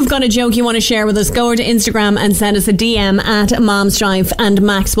you've got a joke you want to share with us, go over to Instagram and send us a DM at Momstrife and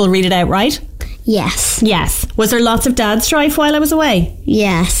Max will read it out, right? Yes. Yes. Was there lots of dad strife while I was away?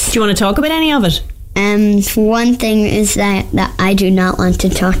 Yes. Do you want to talk about any of it? One thing is that I do not want to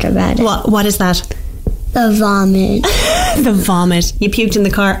talk about it. What is that? The vomit. The vomit. You puked in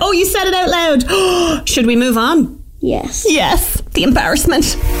the car. Oh, you said it out loud. Should we move on? Yes. Yes. The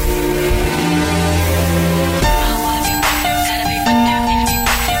embarrassment.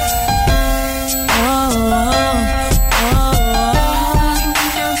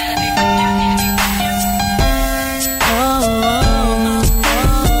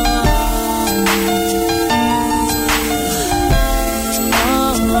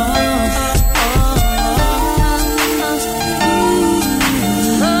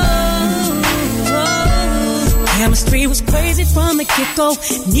 Chemistry was crazy from the get-go.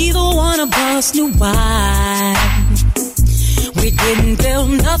 Neither one of us knew why. We didn't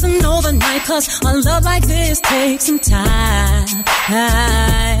build nothing overnight, 'cause a love like this takes some time.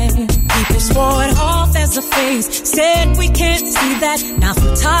 People swore it off as a phase, said we can't see that. Now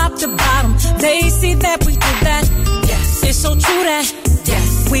from top to bottom, they see that we did that. Yes, it's so true that,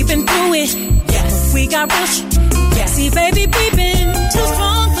 yes, we've been through it. Yes, we got real yes, see baby, we've been too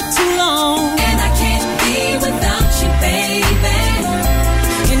strong for too long. And I can't be without you, baby.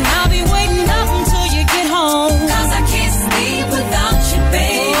 And I'll be waiting up until you get home, 'cause I can't sleep without you,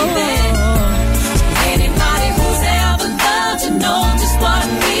 baby. Anybody who's ever loved you know just what I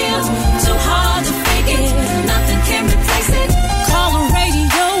feel. Too hard to fake it, nothing can replace it. Call the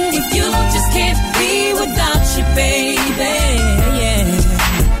radio if you just can't be without you, baby. Yeah.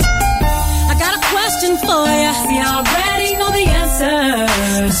 I got a question for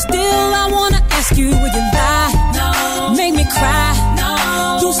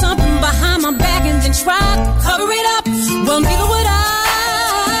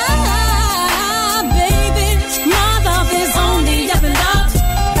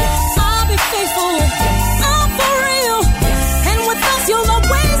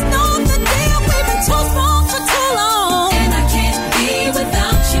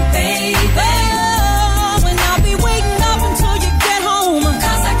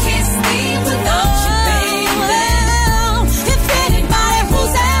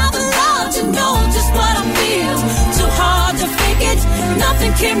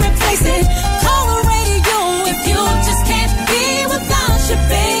can replace it. Call the radio if you just can't be without your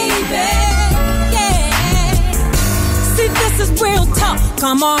baby. Yeah. See, this is real talk.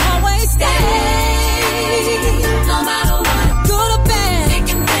 Come on, always stay. No matter what, good or bad, thick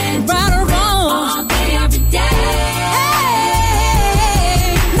and thin, right or wrong, all day, every day. Hey,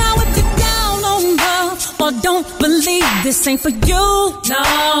 now if you're down on love or don't believe this ain't for you,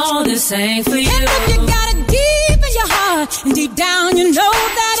 no, this ain't for you. And if you got it deep in your heart and deep down you know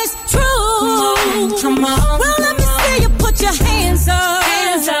that it's true, come on, well let me see you put your hands up.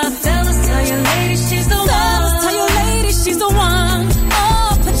 Hands up, fellas, tell your lady she's the one. Fellas, tell your lady she's the one.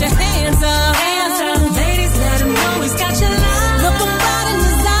 Oh, put your hands up. Hands up, ladies, let him know he's got your love. Look him right in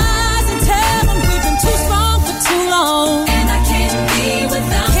his eyes and tell him we've been too strong for too long. And I can't be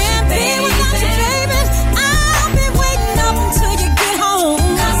without you, baby. I'll be waiting up until you get home.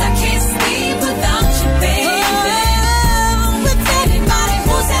 'Cause I can't sleep without you, baby. With anybody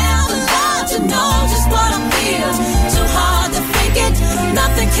who's ever loved, you know just what I feel. Too hard to fake it.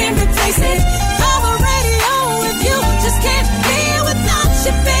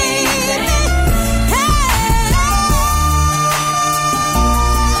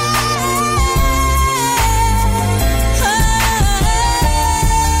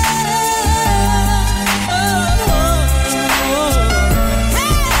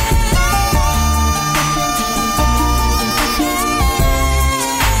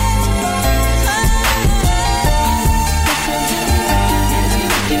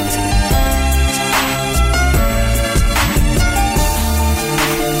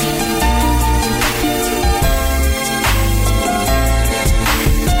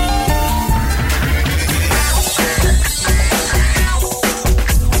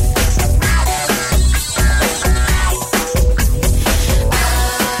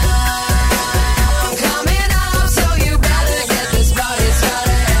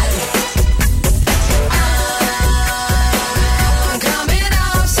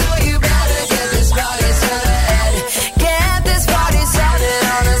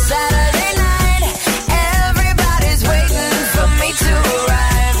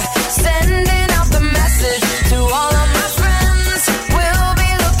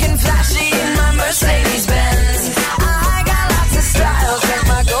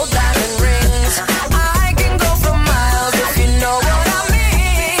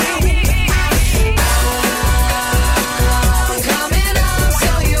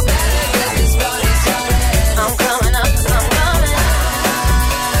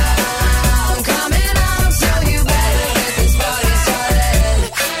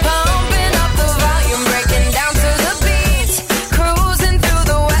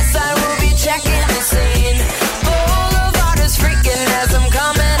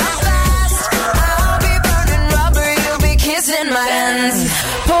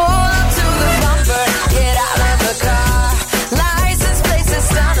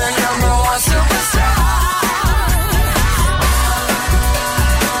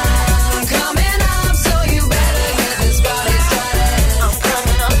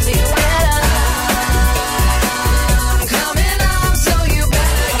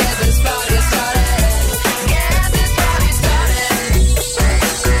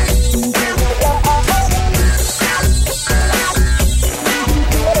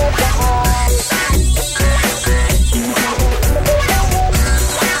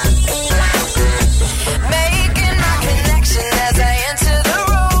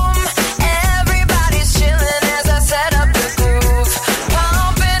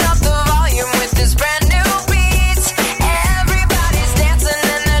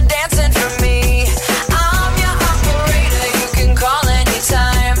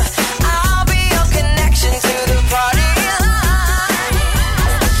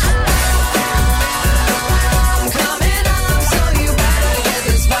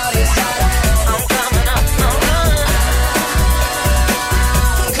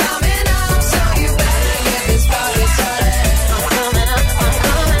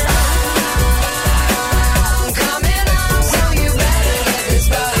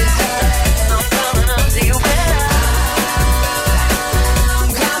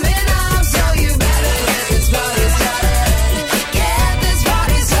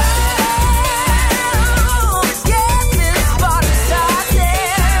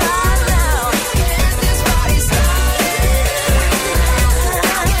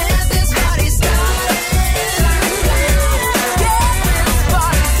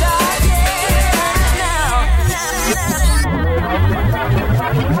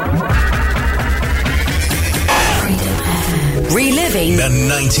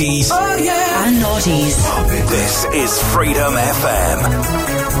 90s And noughties. This is Freedom FM.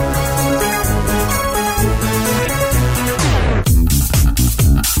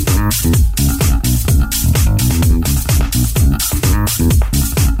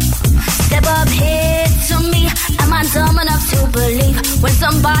 Step up here to me. Am I dumb enough to believe when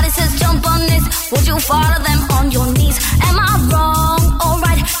somebody says jump on this? Would you follow them on your knees? Am I wrong or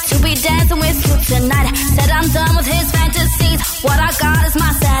right to be dancing with you tonight? Said I'm done with his fantasies. What I got is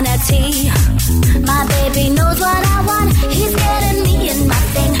my sanity. My baby knows what I want. He's getting me in my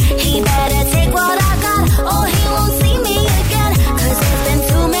thing. He better take what I got or he won't see me again. 'Cause there's been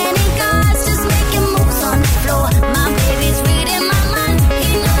too many guys just making moves on the floor. My baby's reading my mind.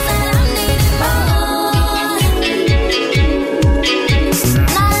 He knows that I'm needing more.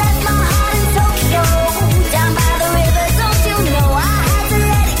 Now left my heart in Tokyo, down by the river. Don't you know I had to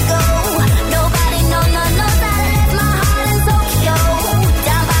let it go? Nobody knows that I left my heart in Tokyo,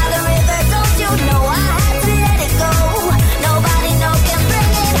 down by the river. Don't you know I had to let it go? Nobody can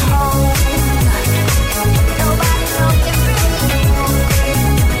bring it home. Nobody can bring it home.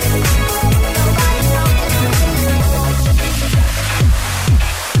 Nobody can bring it home.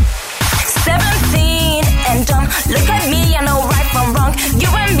 17 and dumb. Look at me, I know right from wrong. You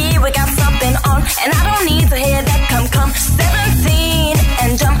and me, we got something on, and I don't need to hear that come. 17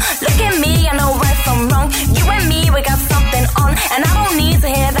 and dumb. Look at me, I know right from wrong. You and me, we got something on, and I don't need to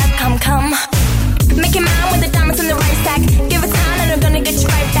hear that come. Make your mind with the diamonds in the right stack. Give it time and I'm gonna get you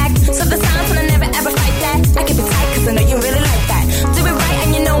right back. So the sounds when I never ever fight that. I keep it tight 'cause I know you really like that. Do it right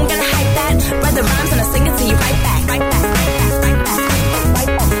and you know I'm gonna hype that. Write the rhymes and I sing it to you right back. Right back, right back, right back, right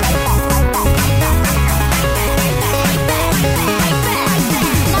back, right back, right back, right back, right back, right back.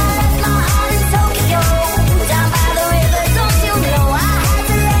 Now left my heart in Tokyo, down by the river. Don't you know I had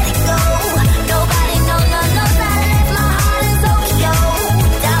to let it go? Nobody knows that I left my heart in Tokyo,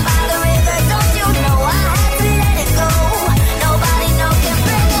 down by the river. Don't you know I had to let it go? Nobody can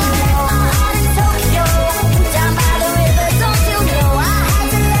bring it home. My heart in Tokyo, down by the river. Don't you know I had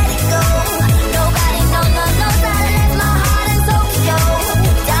to let it go? Nobody knows that I left my heart in Tokyo,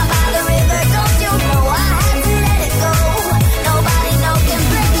 down by the river. Don't you know I had to let it go? Nobody can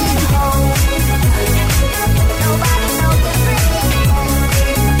bring it home. Nobody can bring it home.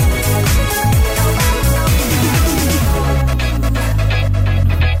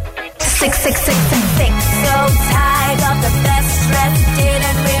 Six. So tired of the best dress.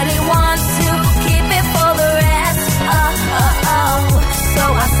 Didn't really want to keep it for the rest. So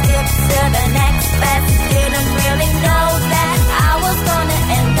I skipped to the next best. Didn't really know that I was gonna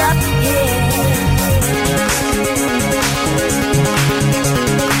end up here.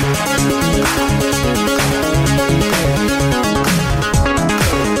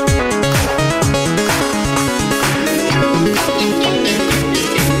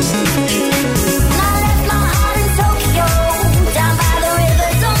 Now left my heart in Tokyo, down by the river.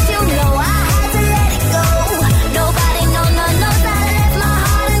 Don't you know I had to let it go? Nobody knows that I left my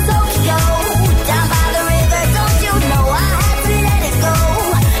heart in Tokyo, down by the river. Don't you know I had to let it go?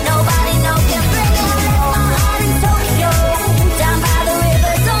 Nobody can bring it home. My heart in Tokyo, down by the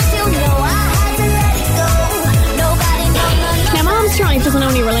river. Don't you know I had to let it go? Nobody Now, Momstrife doesn't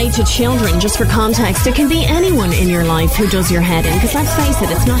only relate to children. Just for context, it can be anyone in your life who does your head in. Because let's face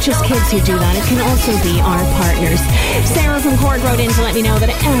it, it's not just kids who do that. It can also be our partners. Sarah from Cork wrote in to let me know that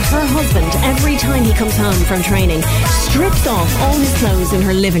her husband, every time he comes home from training, strips off all his clothes in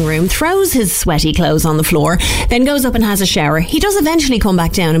her living room, throws his sweaty clothes on the floor, then goes up and has a shower. He does eventually come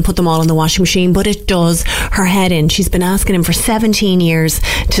back down and put them all in the washing machine, but it does her head in. She's been asking him for 17 years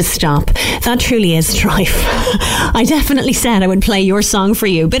to stop. That truly is strife. I definitely said I would play your song for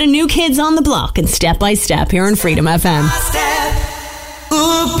you. Bit of New Kids on the Block and Step by Step here on Freedom FM.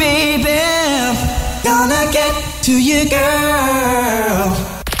 Ooh, baby, gonna get to you, girl.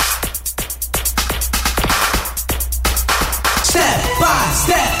 Step by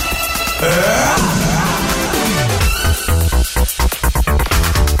step.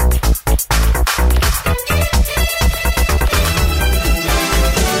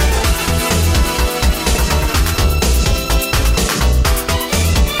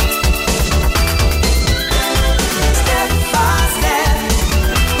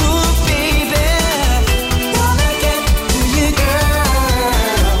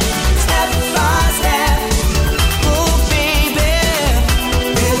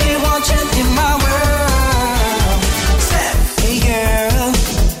 My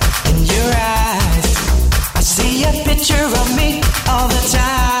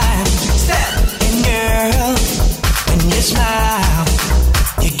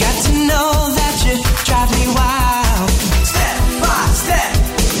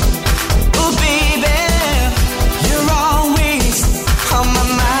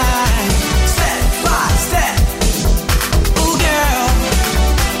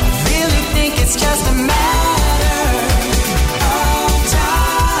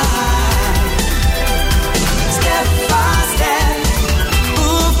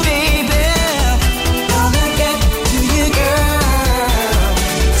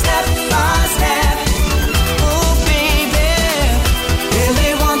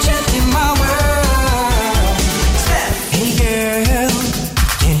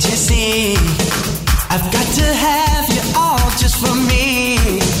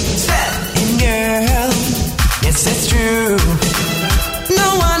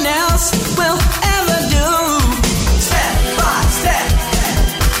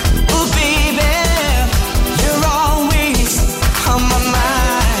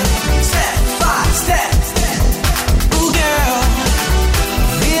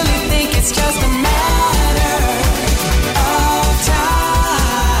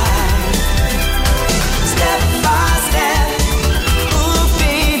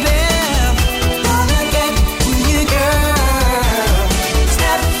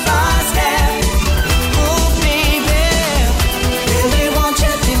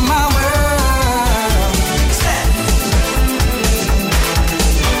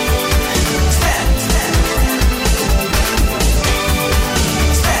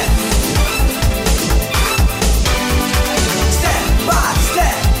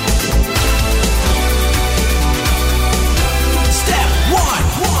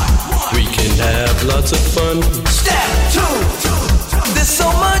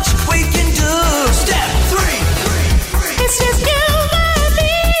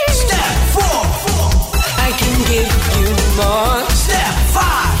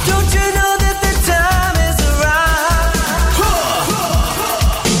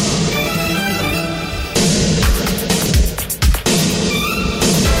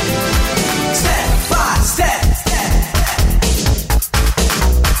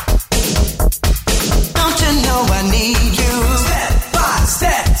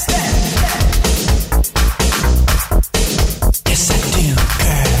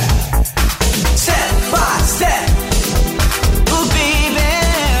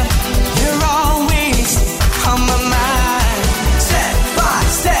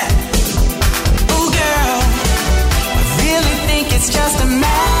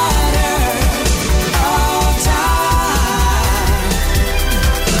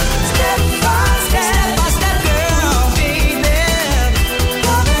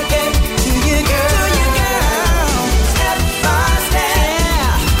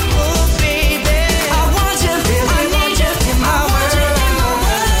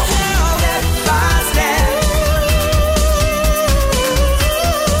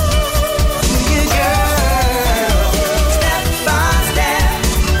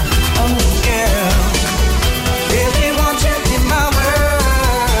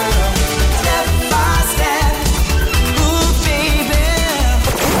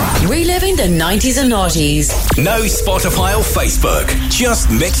Reliving the 90s and noughties. No Spotify or Facebook, just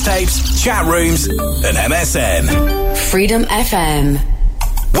mixtapes, chat rooms, and MSN. Freedom FM.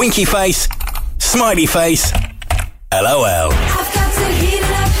 Winky face, smiley face, LOL. I've got to heat it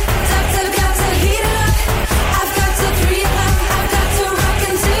up, doctor, got to heat it up. I've got to 3 o'clock, I've got to rock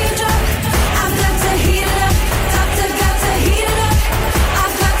until you drop. I've got to heat it up, doctor, got to heat it up.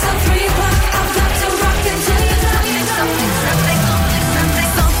 I've got to 3 o'clock, I've got to rock until you drop.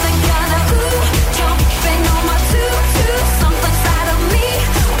 Something gotta jumping on my tutu. Something side of me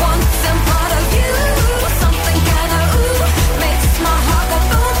wants some part of you. Something gotta makes my heart go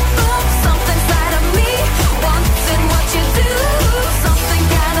boom boom. Something side of me wants what you do. Something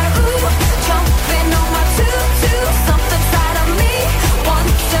gotta jumping on my tutu. Something side of me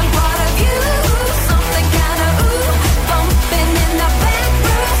wants some part of you. Something gotta bumping in the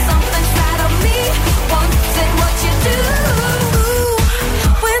background. Something side of me wants what you do.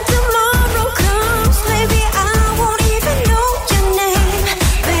 When tomorrow comes, maybe I won't even know your name.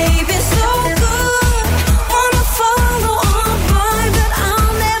 Baby, so good, wanna follow on by, but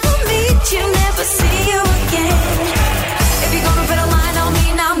I'll never meet you, never see you again. If you're gonna put a line on me,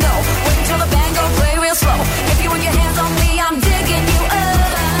 now no. Wait until the band go play real slow. If you want your hands on me, I'm digging you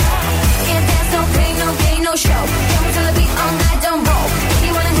up. If there's no pain, no gain, no show. Come to the beat all night, don't roll. If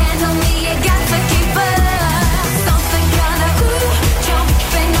you wanna handle me, you got to keep up. Something gotta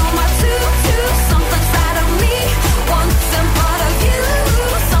jumping on my tutu. Something side of me wants some part of you.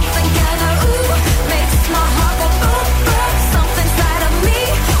 Something gotta makes my heart go boom boom. Something side of me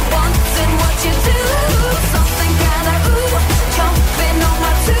wants what you do. Something gotta jumping on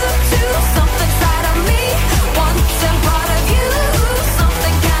my tutu. Something side of me wants some part of you.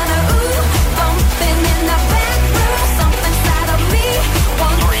 Something gotta bumping in the background. Something side of me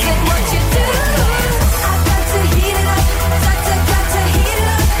wants what you do. I've got to heat it up, doctor, got to heat it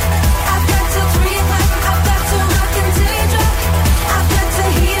up. I've got to 3 o'clock, I've got to rock until you drop. I've got to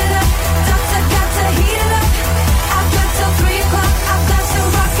heat it up, doctor, got to heat it up. I've got till 3 o'clock, I've got to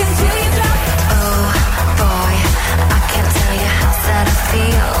rock until you drop. Oh boy, I can't tell you how sad I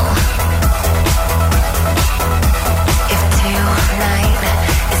feel. If tonight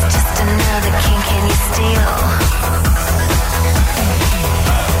is just another kink in your steel.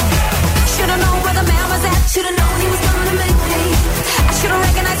 Should've known where the man was at. Should've known he was gonna make me. I should've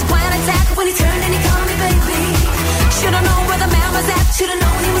recognized the plan attack when he turned and he called me baby. Should've known where the man was at. Should've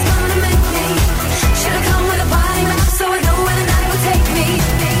known he was gonna make me. Should've come with a body map so I know where the night would take me.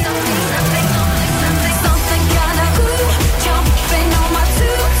 Something gotta jumping on my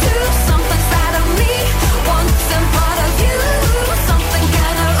tutu. Something side of me wants some part of you. Something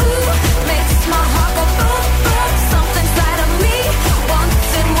gotta makes my heart go boom boom. Something side of me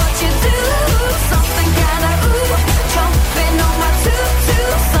wants what you do. Something gotta jumping on my tutu.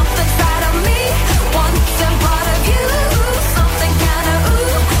 Something side of me wants some part of you. Something gotta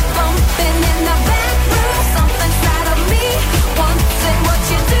bumping in the background. Something side of me wants what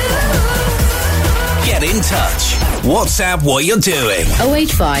you do. Get in touch. WhatsApp what you're doing.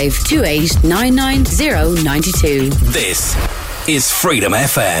 085 28 990 92. This is Freedom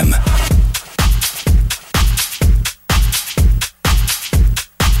FM.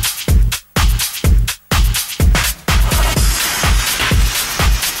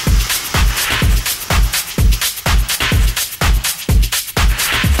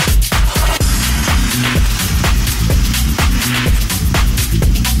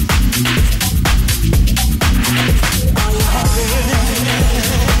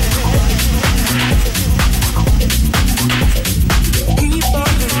 Keep on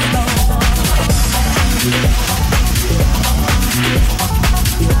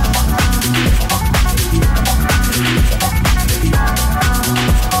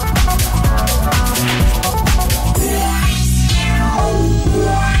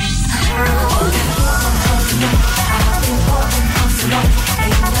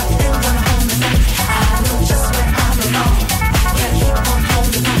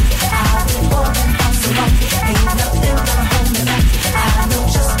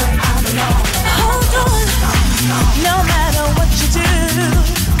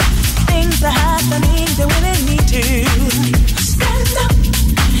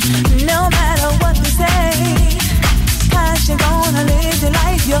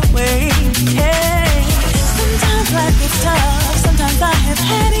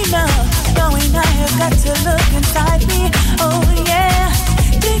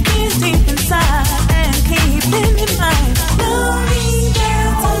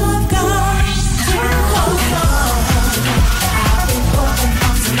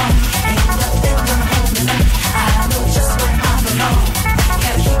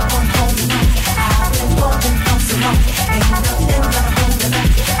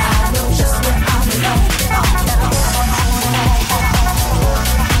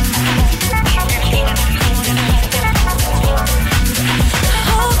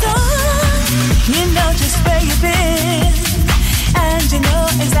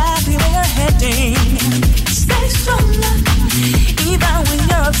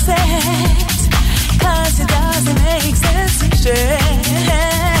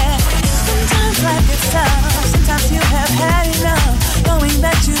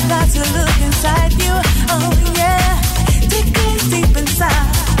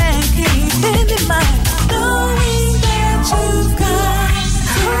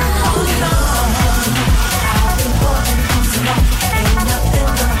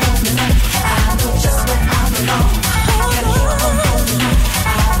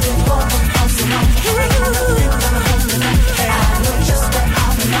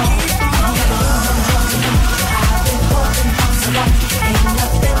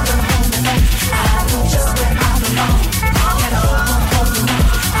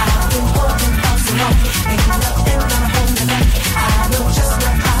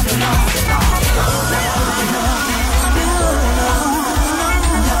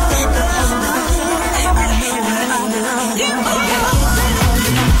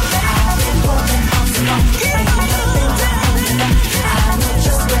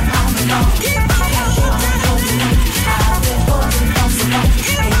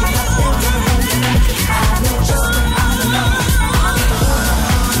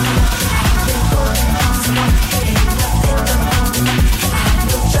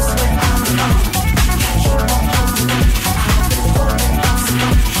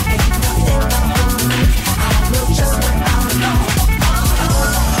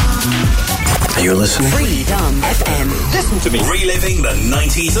to me. Reliving the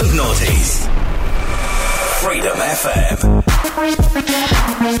 90s and noughties. Freedom FM.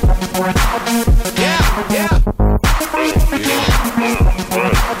 Yeah, yeah.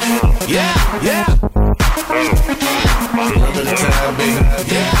 Yeah, yeah. Remember the time, baby.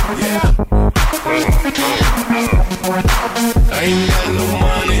 Yeah, yeah. I ain't got no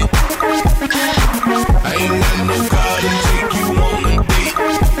money. I ain't got no car to take you on a date.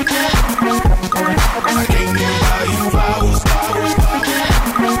 I can't even buy you flowers.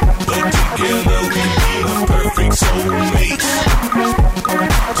 But together we be the perfect soulmates.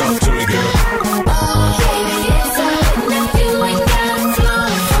 Talk to me, girl. Oh, baby, it's all enough. You ain't got a flaw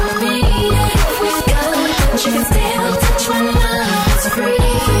for me. If we go, don't you can still touch my love. It's free.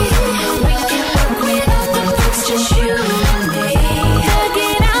 We can work without the books, just you and me. Hug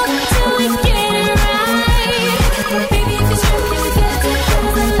it out till we get it right. Baby, if it's true, you get it together.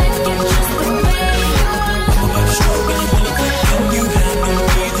 I like it just the way you are. But it's true, when I'm really quick and you handle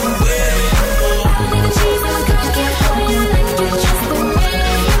me the way. I don't need the cheese and the cookies, boy, I like it just the way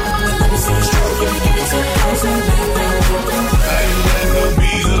you are. Let me see the stroke, you get it together. I ain't got no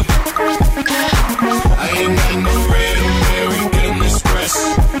visa. I ain't got no red American Express.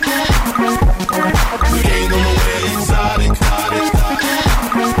 We ain't on the way exotic.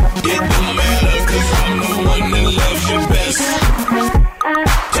 It don't matter, cause I'm the one that loves you best.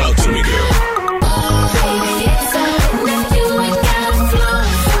 Talk to me, girl. Oh, baby, it's all enough. You ain't got a flaw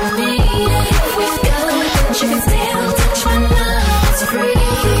for me. If we go, don't you can still touch my love. It's free.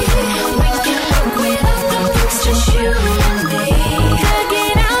 We can work without the books, just you and me. Hug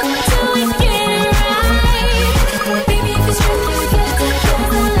it out till we get it right. Baby, if it's true, you get it together.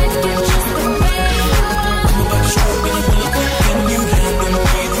 I like it just the way you are. But it's true, when I'm really quick and you handle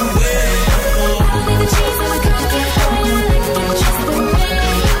me the way. I don't need the cheese and the cookies, boy, I like it just the way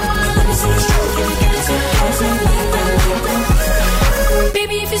you are. Let me see the stroke, you get it together.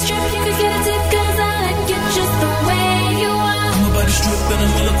 Baby, if it's true, you could get it tip, cause I like it just the way you are. Nobody's stripped and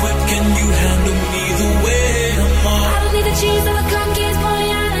I'm really quick and you handle me the way I'm on. I don't need the cheese and the cookies, boy,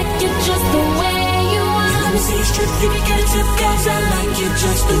 I like it just the way you are. Let me see you strip, you can get a tip, cause I like you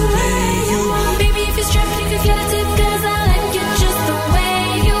just the way you are. Baby, if it's true, you could get it tip, cause I like it just the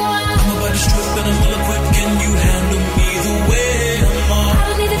way you are. Nobody's stripped and I'm really quick and you handle me the way I'm on. I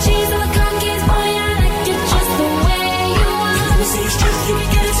don't need the cheese and the cookies, boy, I like it just the way you are. Let me see you strip, you can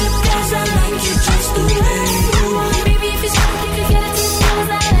get a tip, cause I like you just the way you are. Baby, if it's true, you could get it tip, cause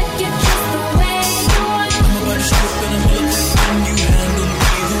I like it just the way you are. Nobody's stripped and I'm really quick and you handle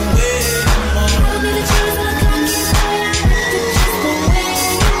me the way I'm on. I don't need the cheese and the cookies, boy, I like it just the way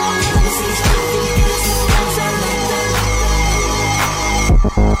you are. Let me see you strip, you can get a tip, cause I like that.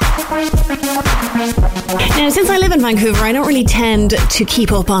 Now, since I live in Vancouver, I don't really tend to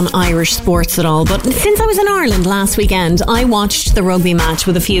keep up on Irish sports at all. But since I was in Ireland last weekend, I watched the rugby match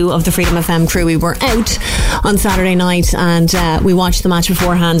with a few of the Freedom FM crew. We were out on Saturday night and we watched the match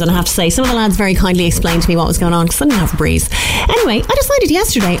beforehand. And I have to say, some of the lads very kindly explained to me what was going on because I didn't have a breeze. Anyway, I decided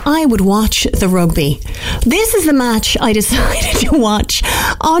yesterday I would watch the rugby. This is the match I decided to watch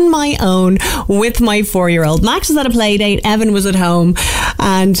on my own with my 4-year-old. Max was at a play date, Evan was at home,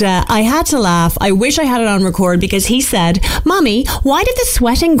 and I had to laugh. I wish I had it on record because he said, "Mommy, why did the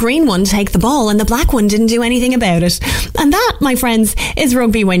sweating green one take the ball and the black one didn't do anything about it?" And that, my friends, is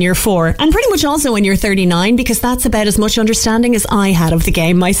rugby when you're 4, and pretty much also when you're 39, because that's about as much understanding as I had of the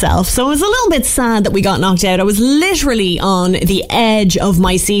game myself. So it was a little bit sad that we got knocked out. I was literally on the edge of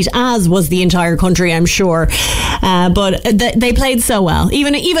my seat, as was the entire country, I'm sure. But they played so well.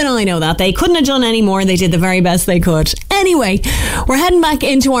 Even I know that. They couldn't have done any more. They did the very best they could. Anyway, we're heading back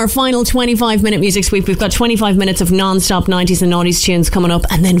into our final 25-minute music sweep. We've got 25 minutes of non-stop 90s and noughties tunes coming up,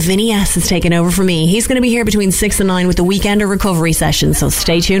 and then Vinny S is taking over for me. He's going to be here between 6 and 9 with the Weekender recovery session, so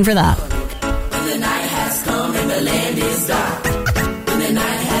stay tuned for that. When the night has come and the land is dark. When the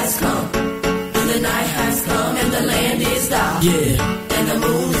night has come. When the night has come and the land is dark. Yeah. And the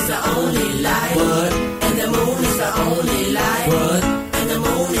moon is the only light. What? And the moon is the only light. What? And the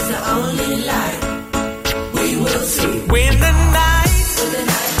moon is the only light. We will see. When the night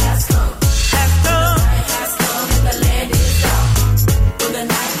has come. Has come. When the night has come and the land is dark. When the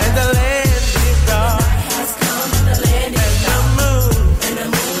night and the land is dark. When the night has come and the land is dark. And the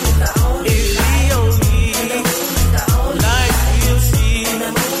moon is the only light. And the moon is the only light.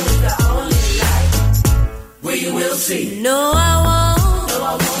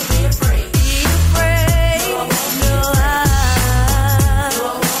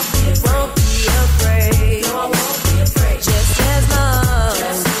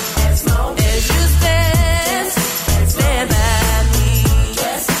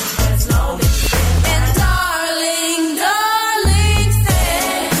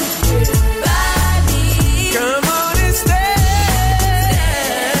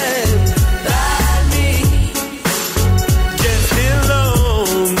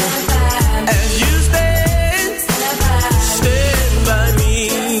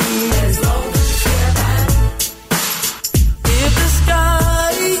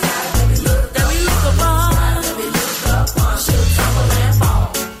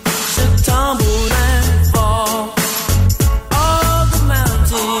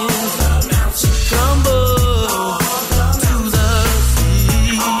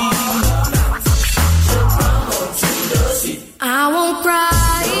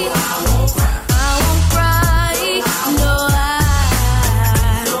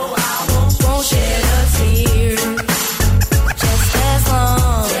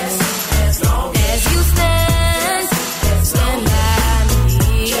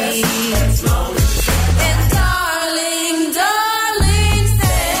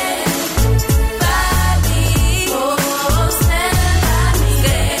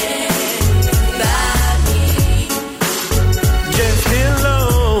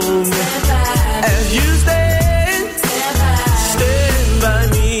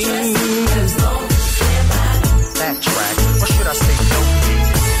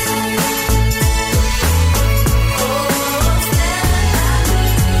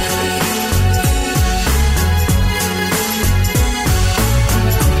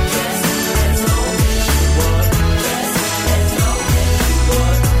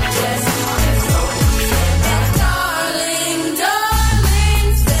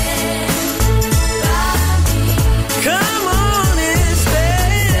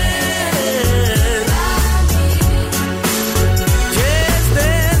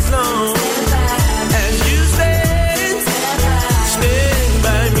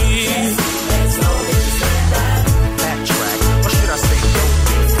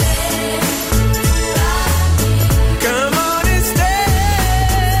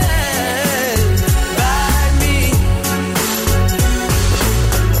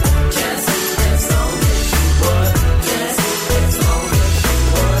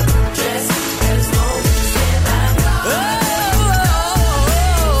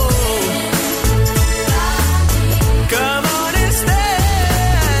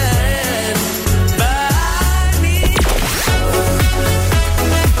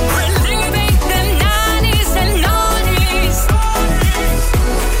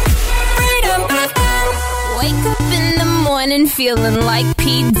 feeling like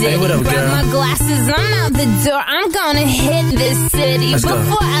P. Diddy. Hey, what up, Grab girl? my glasses, I'm out the door. I'm gonna hit this city. Let's go.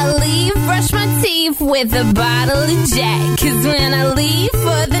 Before I leave, brush my teeth with a bottle of Jack. Cause when I leave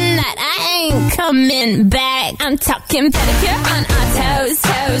for the night, I ain't coming back. I'm talking pedicure on our toes,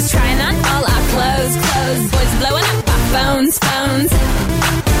 toes. Trying on all our clothes, clothes. Boys blowing up our phones, phones.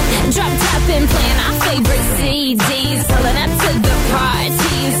 Drop top and playing our favorite CDs. Pulling up to the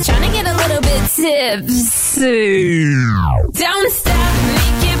parties. Trying to get a little bit tipsy. Don't stop,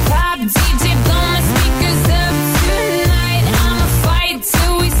 make it pop. DJ, blow my speakers up tonight. I'ma fight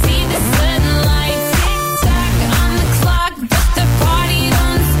till we see the sunlight. Tick-tock on the clock, but the party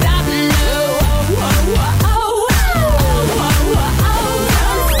don't stop, no.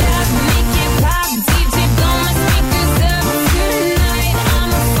 Don't stop, make it pop. DJ, blow my speakers up tonight.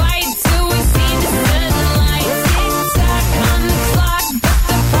 I'ma fight till we see the sunlight. Tick-tock on the clock, but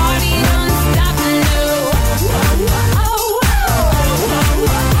the party don't stop, no.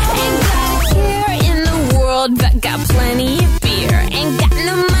 Ain't got a care in the world, but got plenty of beer. Ain't got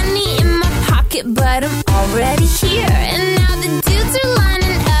no money in my pocket, but I'm already here. And now the dudes are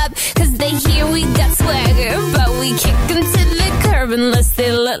lining up, cause they hear we got swagger. But we kick them to the curb unless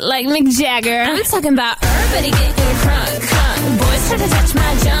they look like Mick Jagger. I'm talking about everybody getting crunk, crunk. Boys try to touch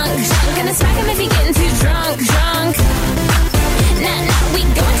my junk, junk. Gonna smack him if he getting too drunk, drunk. Nah, we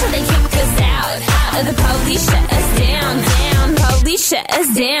go until they kick us out. The police shut us down, down. Police shut us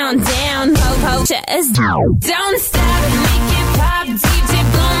down, down. Po, shut us down. Don't stop, make it pop. DJ,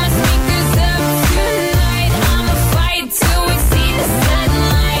 blow my speakers up tonight. I'ma fight till we see the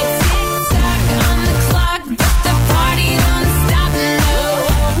sunlight. Tick-tock on the clock, but the party don't stop, no.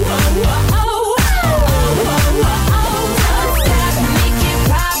 Don't stop, make it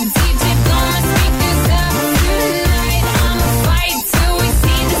pop. DJ, blow my speakers up tonight. I'ma fight till we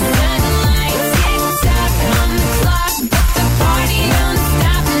see the sunlight. Tick-tock on the clock, but the party don't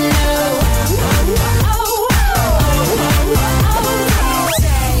stop, no.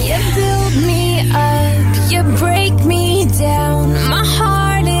 You build me up, you break me down. My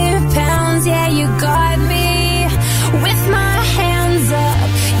heart it pounds, yeah, you got me. With my hands up,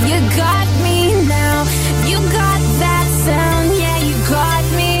 you got me now. You got that sound, yeah, you got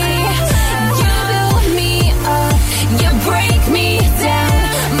me. You build me up, you break me down.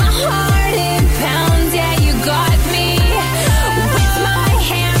 My heart it pounds, yeah, you got me. With my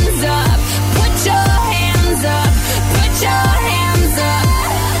hands up, put your hands up, put your hands up.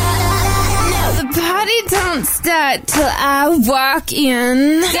 Now the party don't start till I walk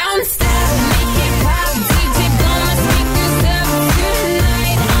in. Don't stop, make it pop. DJ, blow my speakers up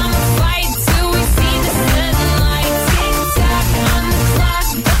tonight. I'ma fight till we see the sunlight. Tick-tock on the clock,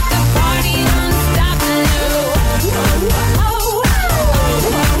 but the party don't stop, no.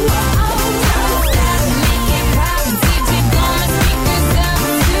 Don't stop, make it pop. DJ, blow my speakers up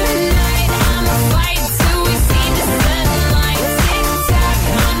tonight. I'ma fight till we see the sunlight. Tick-tock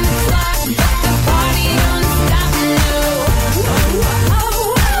on the clock, but the party don't stop, no.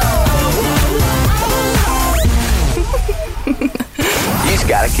 You just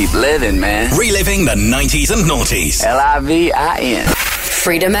gotta keep living, man. Reliving the 90s and noughties. LIVIN.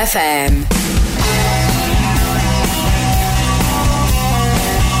 Freedom FM.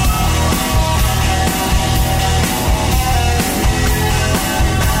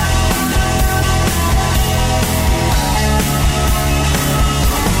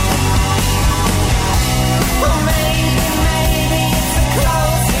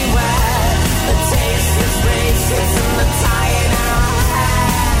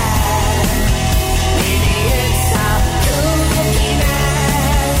 Maybe it's our goofiness.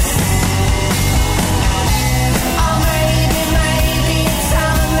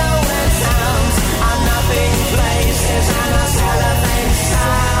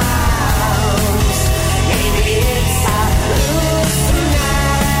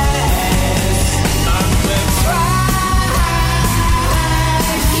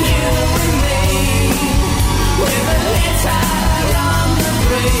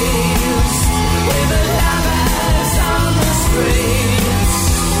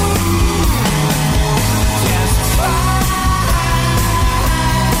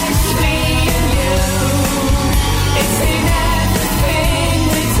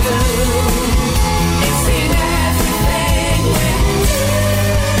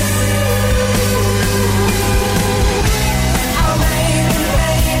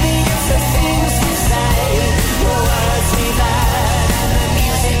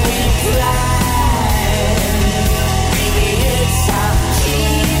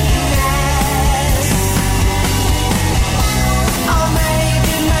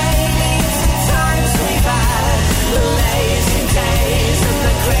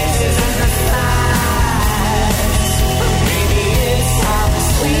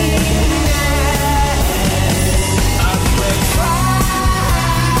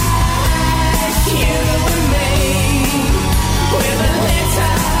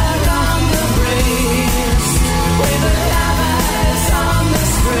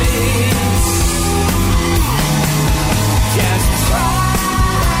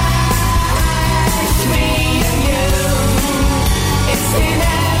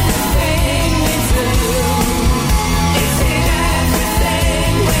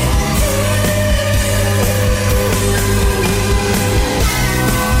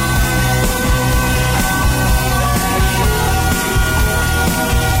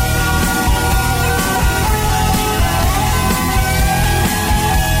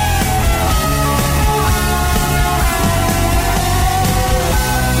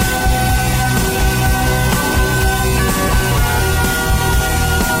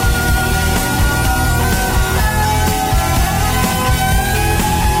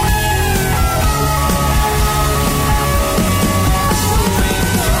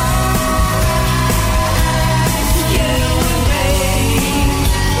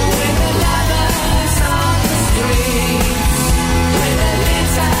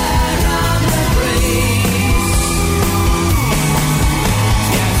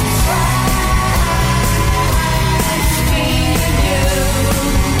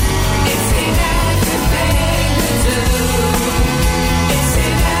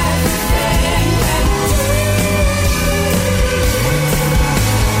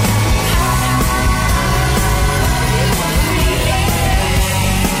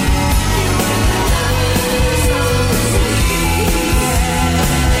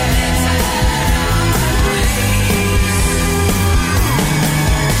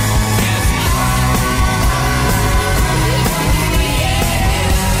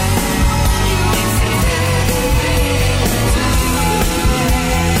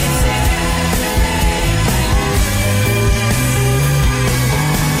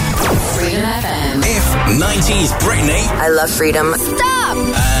 90s Britney. I love freedom. Stop!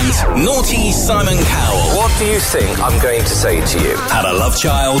 And naughty Simon Cowell. What do you think I'm going to say to you? Had a love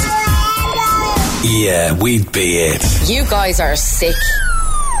child? Yeah, we'd be it. You guys are sick.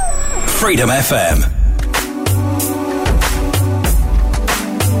 Freedom FM.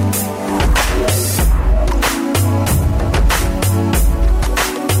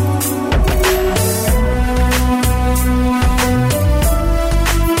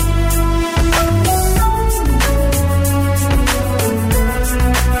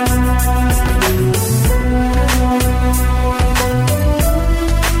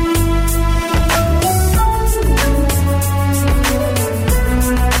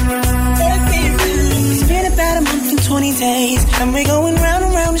 And we're going round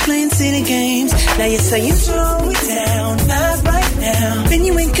and round, just playing silly games. Now you're saying slow it down, not right now. Then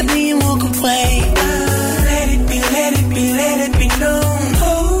you wink at me and walk away. Let it be, let it be, let it be known.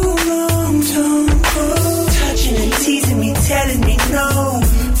 Hold on, don't go. Touching and teasing me, telling me no.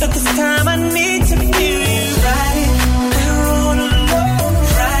 But this time I need to feel you. Ride it, we're all alone.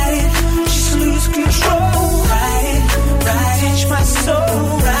 Ride it, just lose control. Ride it, touch my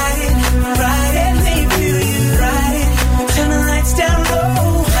soul. Ride it, let me feel you. Ride it. Turn the lights down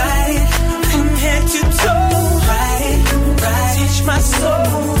low, ride it, from head to toe, ride it, touch my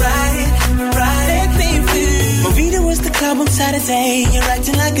soul, ride it, baby. Marita was the club on Saturday. You're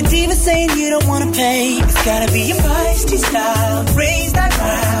acting like a diva saying you don't wanna pay. It's gotta be your feisty style, raise that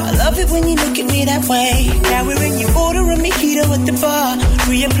brow. I love it when you look at me that way. Now we're in, you order a mojito at the bar.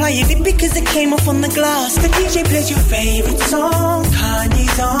 Reapply it because it came off on the glass. The DJ plays your favorite song,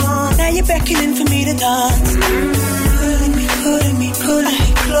 Kanye's on. Now you're beckoning for me to dance. Pulling me close.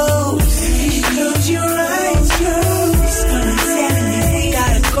 Close your eyes, close. I'm telling you, we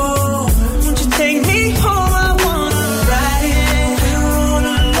gotta go. Won't you take me home? I wanna ride it. We're all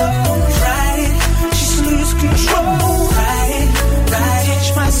alone, ride it. Just lose control, ride it. Touch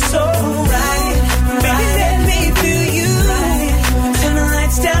my soul, ride it. Baby, let me feel you, ride it. Turn the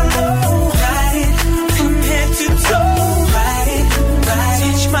lights down low, ride it. From head to toe, ride it.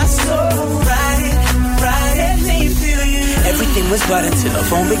 Touch my soul, ride it. Let me feel you. Everything was but until the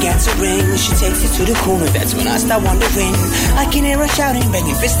phone began to ring. She takes it to the corner, that's when I start wondering. I can hear her shouting,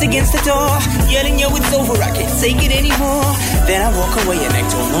 banging fist against the door, yelling, yo, it's over, I can't take it anymore. Then I walk away and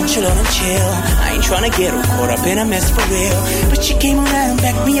act all nonchalant and chill. I ain't trying to get her caught up in a mess for real. But she came around and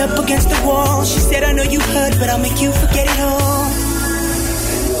backed me up against the wall. She said, I know you heard, but I'll make you forget it all.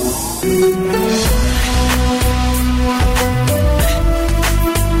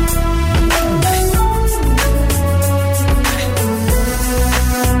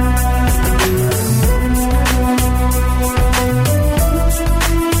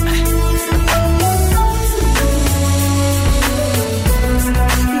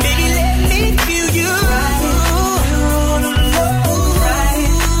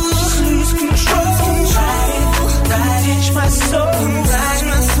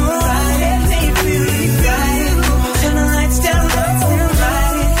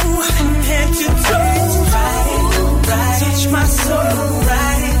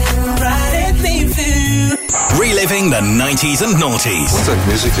 Reliving the 90s and noughties. What's that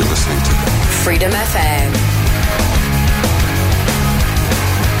music you're listening to? Freedom FM.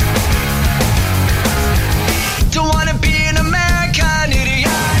 Don't wanna be an American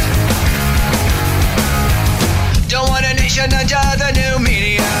idiot. Don't want a nation under the new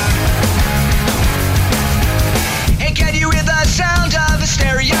media. And can you hear the sound of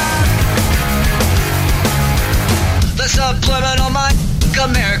hysteria? The subliminal mind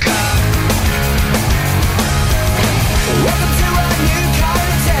America. Welcome to a new kind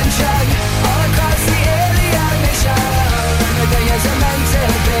of tension all across the alien nation. Everything is meant to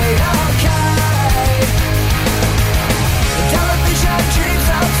be okay. Television dreams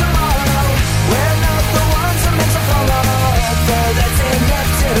of tomorrow. We're not the ones I'm meant to follow. But that's enough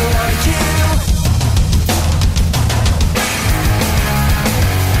to warn you.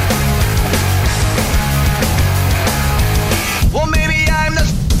 Well, maybe I'm the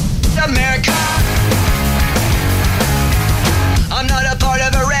America. I'm not a part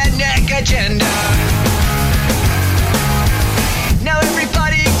of a redneck agenda. Now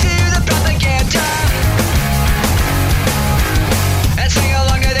everybody do the propaganda and sing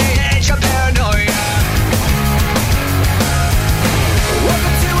along to the age of paranoia.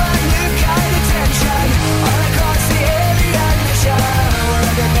 Welcome to a new kind of tension all across the alien nation, where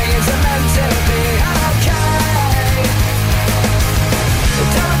everything is meant to be okay.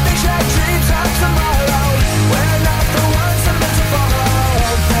 Television dreams of tomorrow. We're not the ones I'm meant to follow.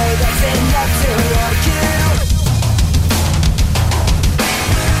 That's enough.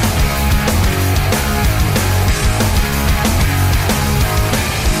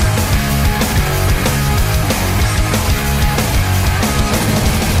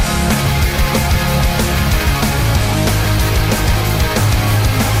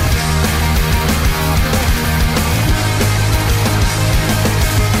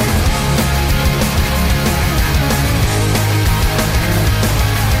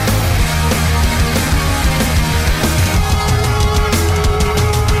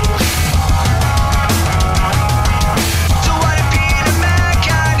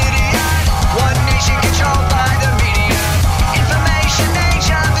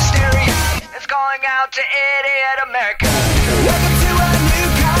 to idiot America. Welcome to a new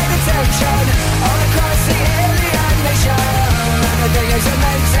kind of tension all across the alien nation. Everything isn't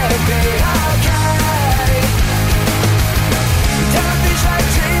meant to be okay. Down beach like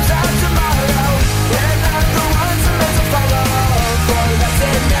dreams of tomorrow. We're not the ones who meant to follow. For that's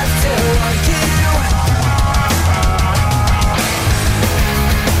enough to want you.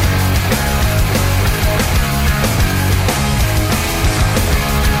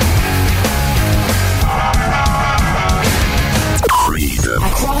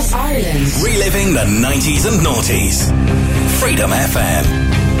 Across Ireland. Reliving the 90s and noughties. Freedom FM.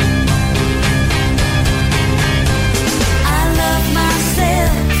 I love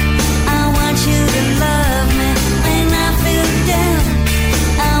myself. I want you to love me. When I feel down,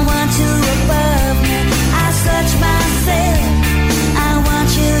 I want you above me. I search myself. I want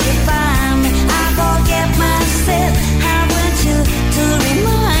you to find me. I forget myself. I want you to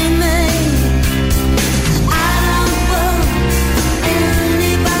remind me. I don't want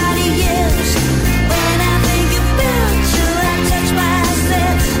anybody else. When I think about you, I touch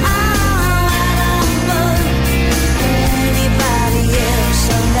myself. Oh, I don't want anybody else.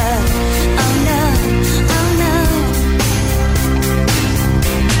 Oh no, oh no, oh no.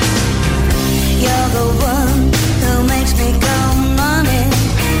 You're the one who makes me go running.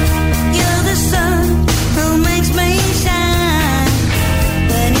 You're the sun who makes me shine.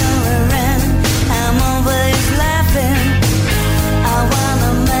 When you're around, I'm always laughing. I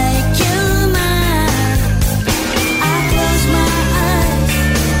wanna make you mine. I close my eyes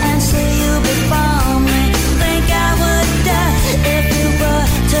and see you before me. Think I would die if you were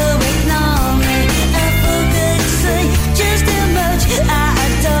to ignore me. If who could see just how much I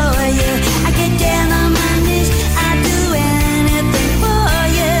adore you. I get down on my knees, I do anything for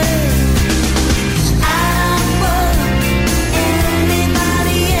you. I don't want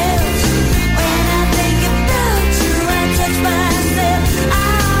anybody else. When I think about you, I touch myself.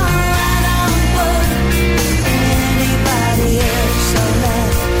 Oh, I don't want anybody else. Oh no,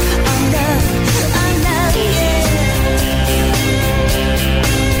 oh no, oh no, yeah.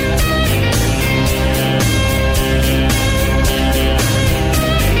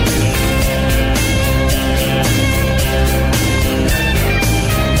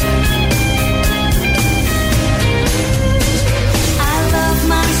 I love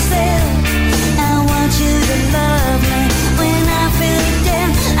myself. I want you to love me. When I feel down,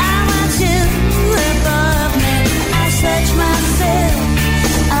 I want you above me. I search myself.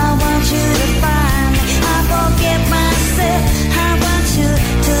 I want you to find me. I forget myself. I want you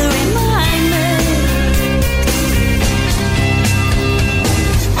to remind me.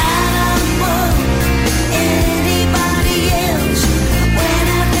 I don't want anybody else. When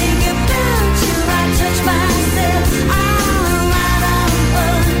I think about you, I touch myself. Oh, I don't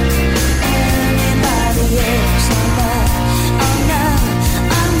want anybody else. Oh no,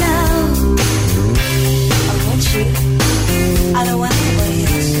 oh no, I want you. I don't want anybody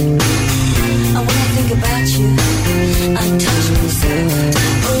else. And when I think about you, I touch myself.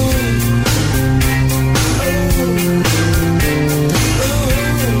 I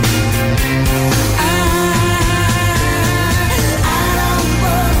don't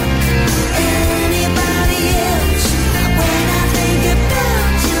want anybody else. When I think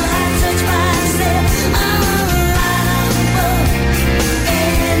about you, I touch myself. Oh, I don't want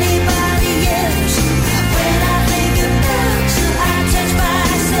anybody else. When I think about you, I touch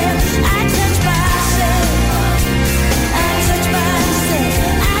myself. I touch myself. I touch myself. I touch myself.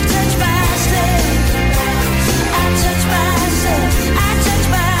 I touch myself. I touch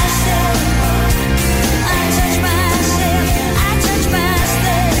myself. I touch myself. I touch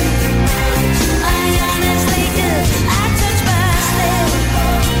myself. I honestly do. I touch myself.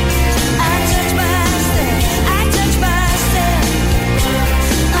 I touch myself. I touch myself.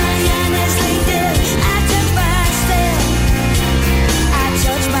 I honestly do. I touch myself. I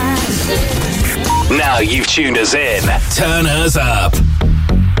touch myself. Now you've tuned us in. Turn us up.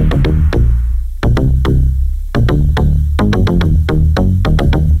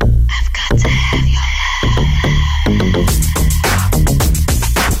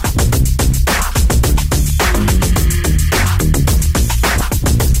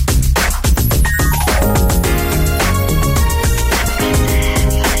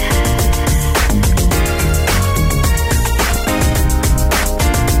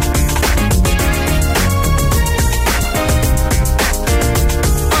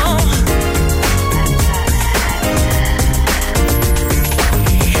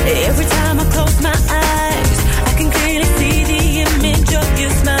 Every time I close my eyes, I can clearly see the image of your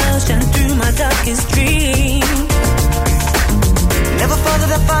smile shine through my darkest dreams. Never thought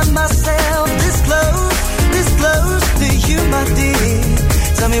that I'd find myself this close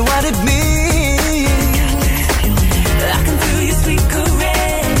what it means. I can feel your sweet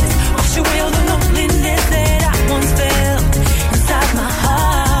caress, wash away all the loneliness that I once felt inside my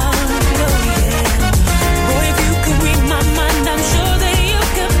heart. Oh yeah, boy, if you could read my mind, I'm sure that you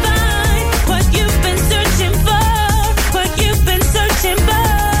could find what you've been searching for, what you've been searching for.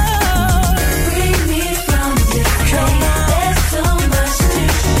 Bring me from this place, there's so much to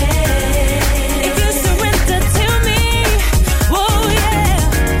share. If you surrender to me, oh yeah,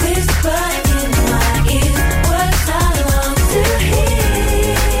 whisper in my ear words I long to hear.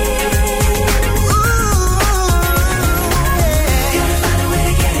 Gotta find a way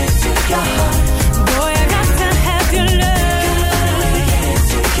to get into your heart. Boy, I got to have your love.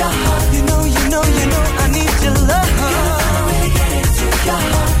 Your heart. You know, I need your love.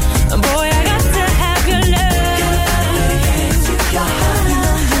 Boy, I got to have your love.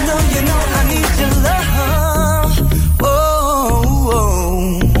 You know, I need your love. Oh.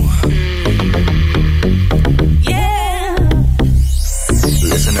 Yeah.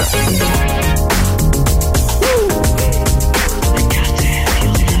 Listen up.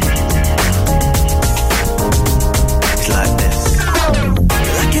 It's like this.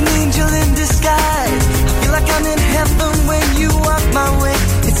 Like an angel in disguise. I feel like I'm in heaven when you walk my way.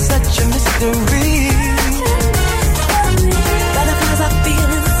 It's such a mystery. Butterflies I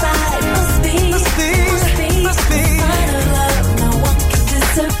feel inside must be sign of love. No one can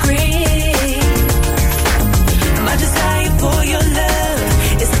disagree. My desire for your love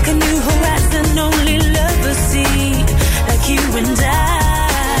is like a new horizon only lovers see, like you and I.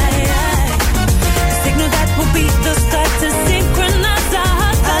 The signal that will be the start to synchronize our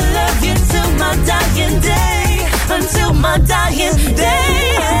hearts. I love you till my dying day, until my dying day.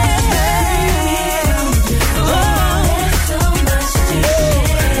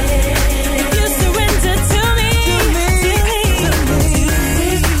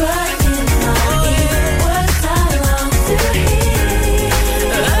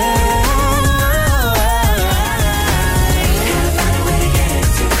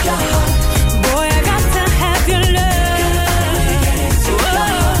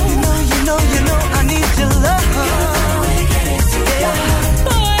 You know, I need your love.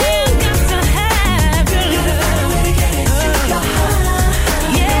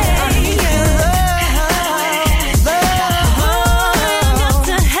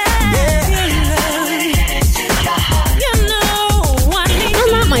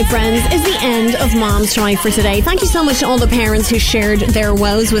 friends, is the end of Momstrife for today. Thank you so much to all the parents who shared their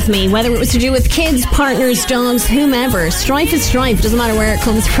woes with me, whether it was to do with kids, partners, dogs, whomever. Strife is strife, doesn't matter where it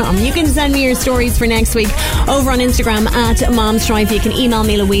comes from. You can send me your stories for next week over on Instagram at Momstrife. You can email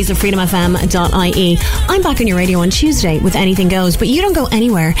me, Louise at freedomfm.ie. I'm back on your radio on Tuesday with Anything Goes, but you don't go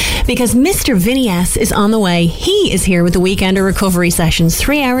anywhere because Mr. Vinny S is on the way. He is here with the Weekender Recovery Sessions,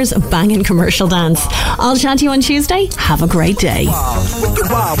 3 hours of banging commercial dance. I'll chat to you on Tuesday. Have a great day.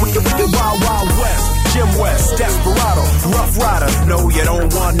 Wild West. Jim West, Desperado, Rough Rider. No, you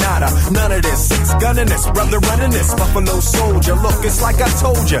don't want nada. None of this. Six gunning this, brother running this. Buffalo Soldier. Look, it's like I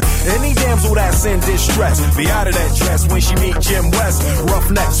told you. Any damsel that's in distress, be out of that dress when she meet Jim West.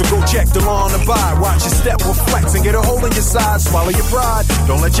 Roughneck, so go check the law on the by. Watch your step with flex and get a hold of your side. Swallow your pride.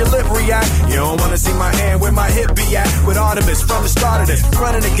 Don't let your lip react. You don't want to see my hand where my hip be at. With Artemis from the start of this,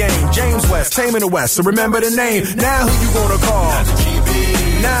 running the game. James West, taming the West. So remember the name. Now who you gonna call?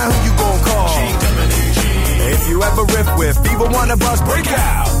 Now who you gonna call? If you ever riff with either one of us, break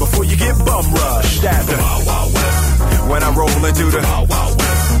out before you get bum rushed at the Wild Wild West. When I roll into the Wild Wild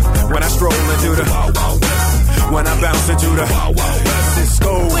West. When I stroll into the Wild Wild West. When I bounce into the Wild Wild West.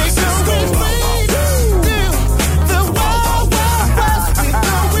 Cisco, Cisco.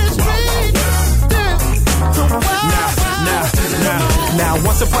 Now,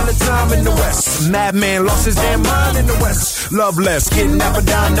 once upon a time in the West, madman lost his damn mind in the West. Loveless, kidnapper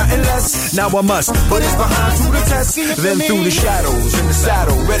down, nothing less. Now I must put his behind to the test. Then through the shadows, in the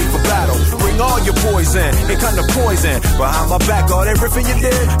saddle, ready for battle. Bring all your poison, it kind of poison. Behind my back, all that riffing you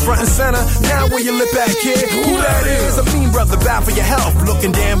did, front and center. Now where you lip at, kid? Who that is? A mean brother, bad for your health.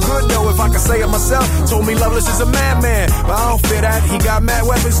 Looking damn good, though, if I can say it myself. Told me Loveless is a madman, but I don't fear that. He got mad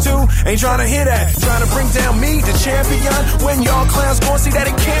weapons too, ain't trying to hear that. Trying to bring down me, the champion. When y'all clowns gon' see that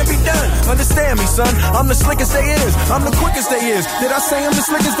it can't be done. Understand me, son, I'm the slickest they is. I'm the quickest they is. Did I say I'm the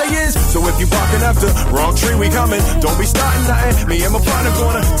slickest they is? So if you barking up the wrong tree, we coming. Don't be starting nothing. Me and my partner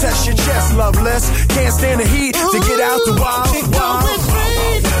gonna test your chest, Loveless. Can't stand the heat to get out the wild.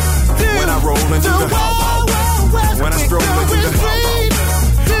 When I roll into the when I stroll into the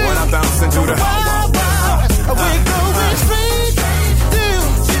when I bounce into the we're going straight to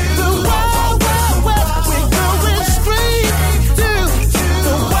the Wild Wild West. We're going straight to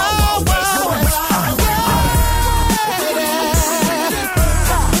the Wild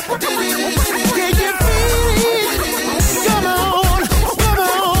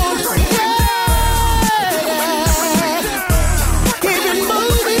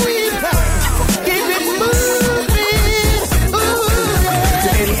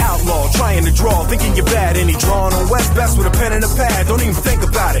don't even think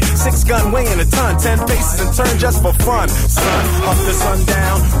about it. 6 gun weighing a ton, 10 paces and turn just for fun. Sun up to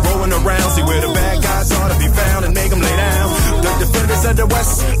sundown, rolling around, see where the bad guys ought to be found and make them lay down. The defenders of the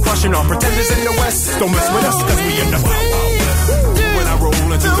West, crushing all pretenders in the West. Don't mess with us, cause we in the Wild Wild West. When I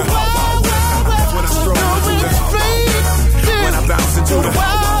roll into the Wild Wild West, when I stroll into the Wild Wild West, when I bounce into the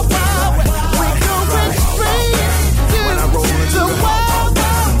Wild Wild West, we going straight. When I roll into the Wild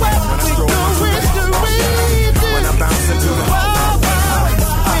Wild West, when I stroll into the Wild Wild West, when I bounce into the Wild Wild West,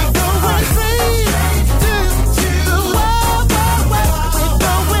 we going straight to the Wild Wild West.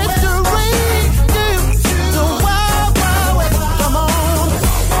 We going straight to the Wild Wild West. Come on.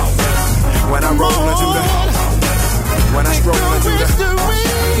 When I roll into the, when I stroll into the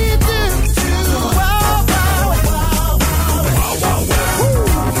Wild Wild West.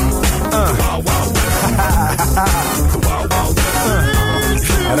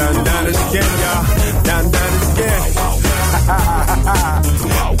 I done it again, y'all. Done it again.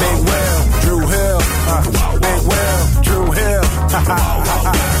 Big Will, Drew Hill. Big Will, Drew Hill.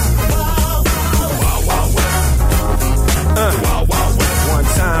 One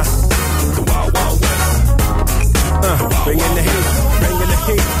time. Bring in the heat, bring in the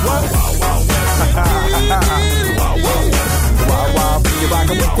heat. What? Wow, wow, bring it back,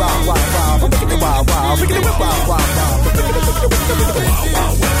 wow, wow, wow, bring it wow, wow, bring it wow, wow, wow,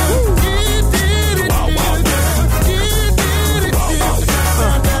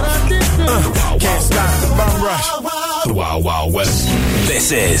 can't stop the bum rush. The Wild Wild West.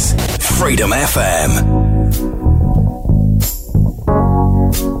 This is Freedom FM.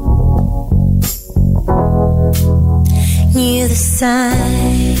 Knew the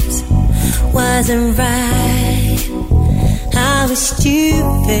signs wasn't right. I was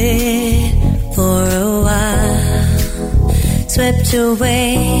stupid for a while, swept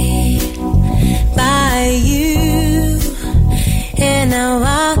away by you, and now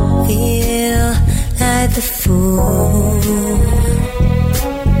I feel like the fool.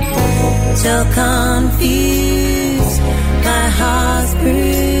 So confused, my heart's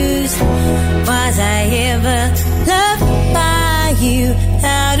bruised. Was I ever loved by you?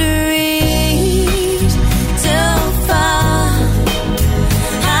 Out of reach, so far.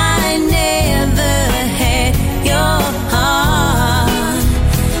 I never had your heart.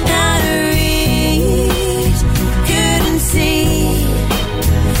 Out of reach, couldn't see.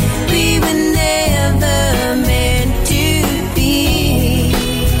 We were never meant to be.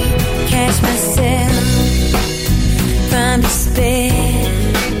 Catch myself from despair.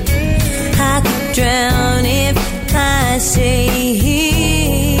 I could drown if I stay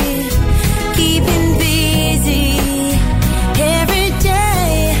here, keeping busy every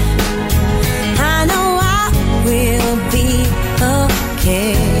day. I know I will be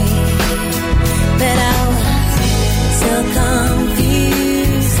okay, but I was so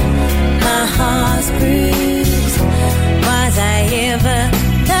confused, my heart's bruised. Was I ever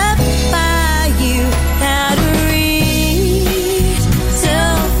loved by you? Out of reach, so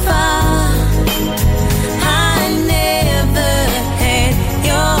far. I never had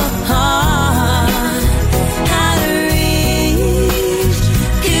your heart. Out of reach,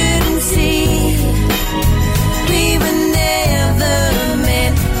 couldn't see. We were never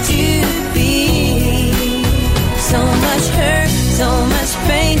meant to be. So much hurt, so much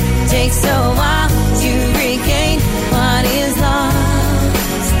pain. Takes a while to regain what is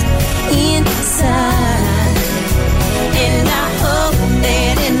lost inside. And I hope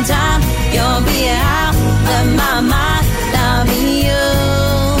that in time you'll be out of my mind. I'll be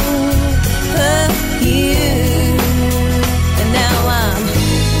over you. And now I'm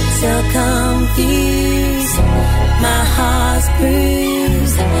so confused, my heart's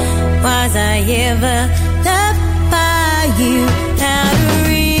bruised. Was I ever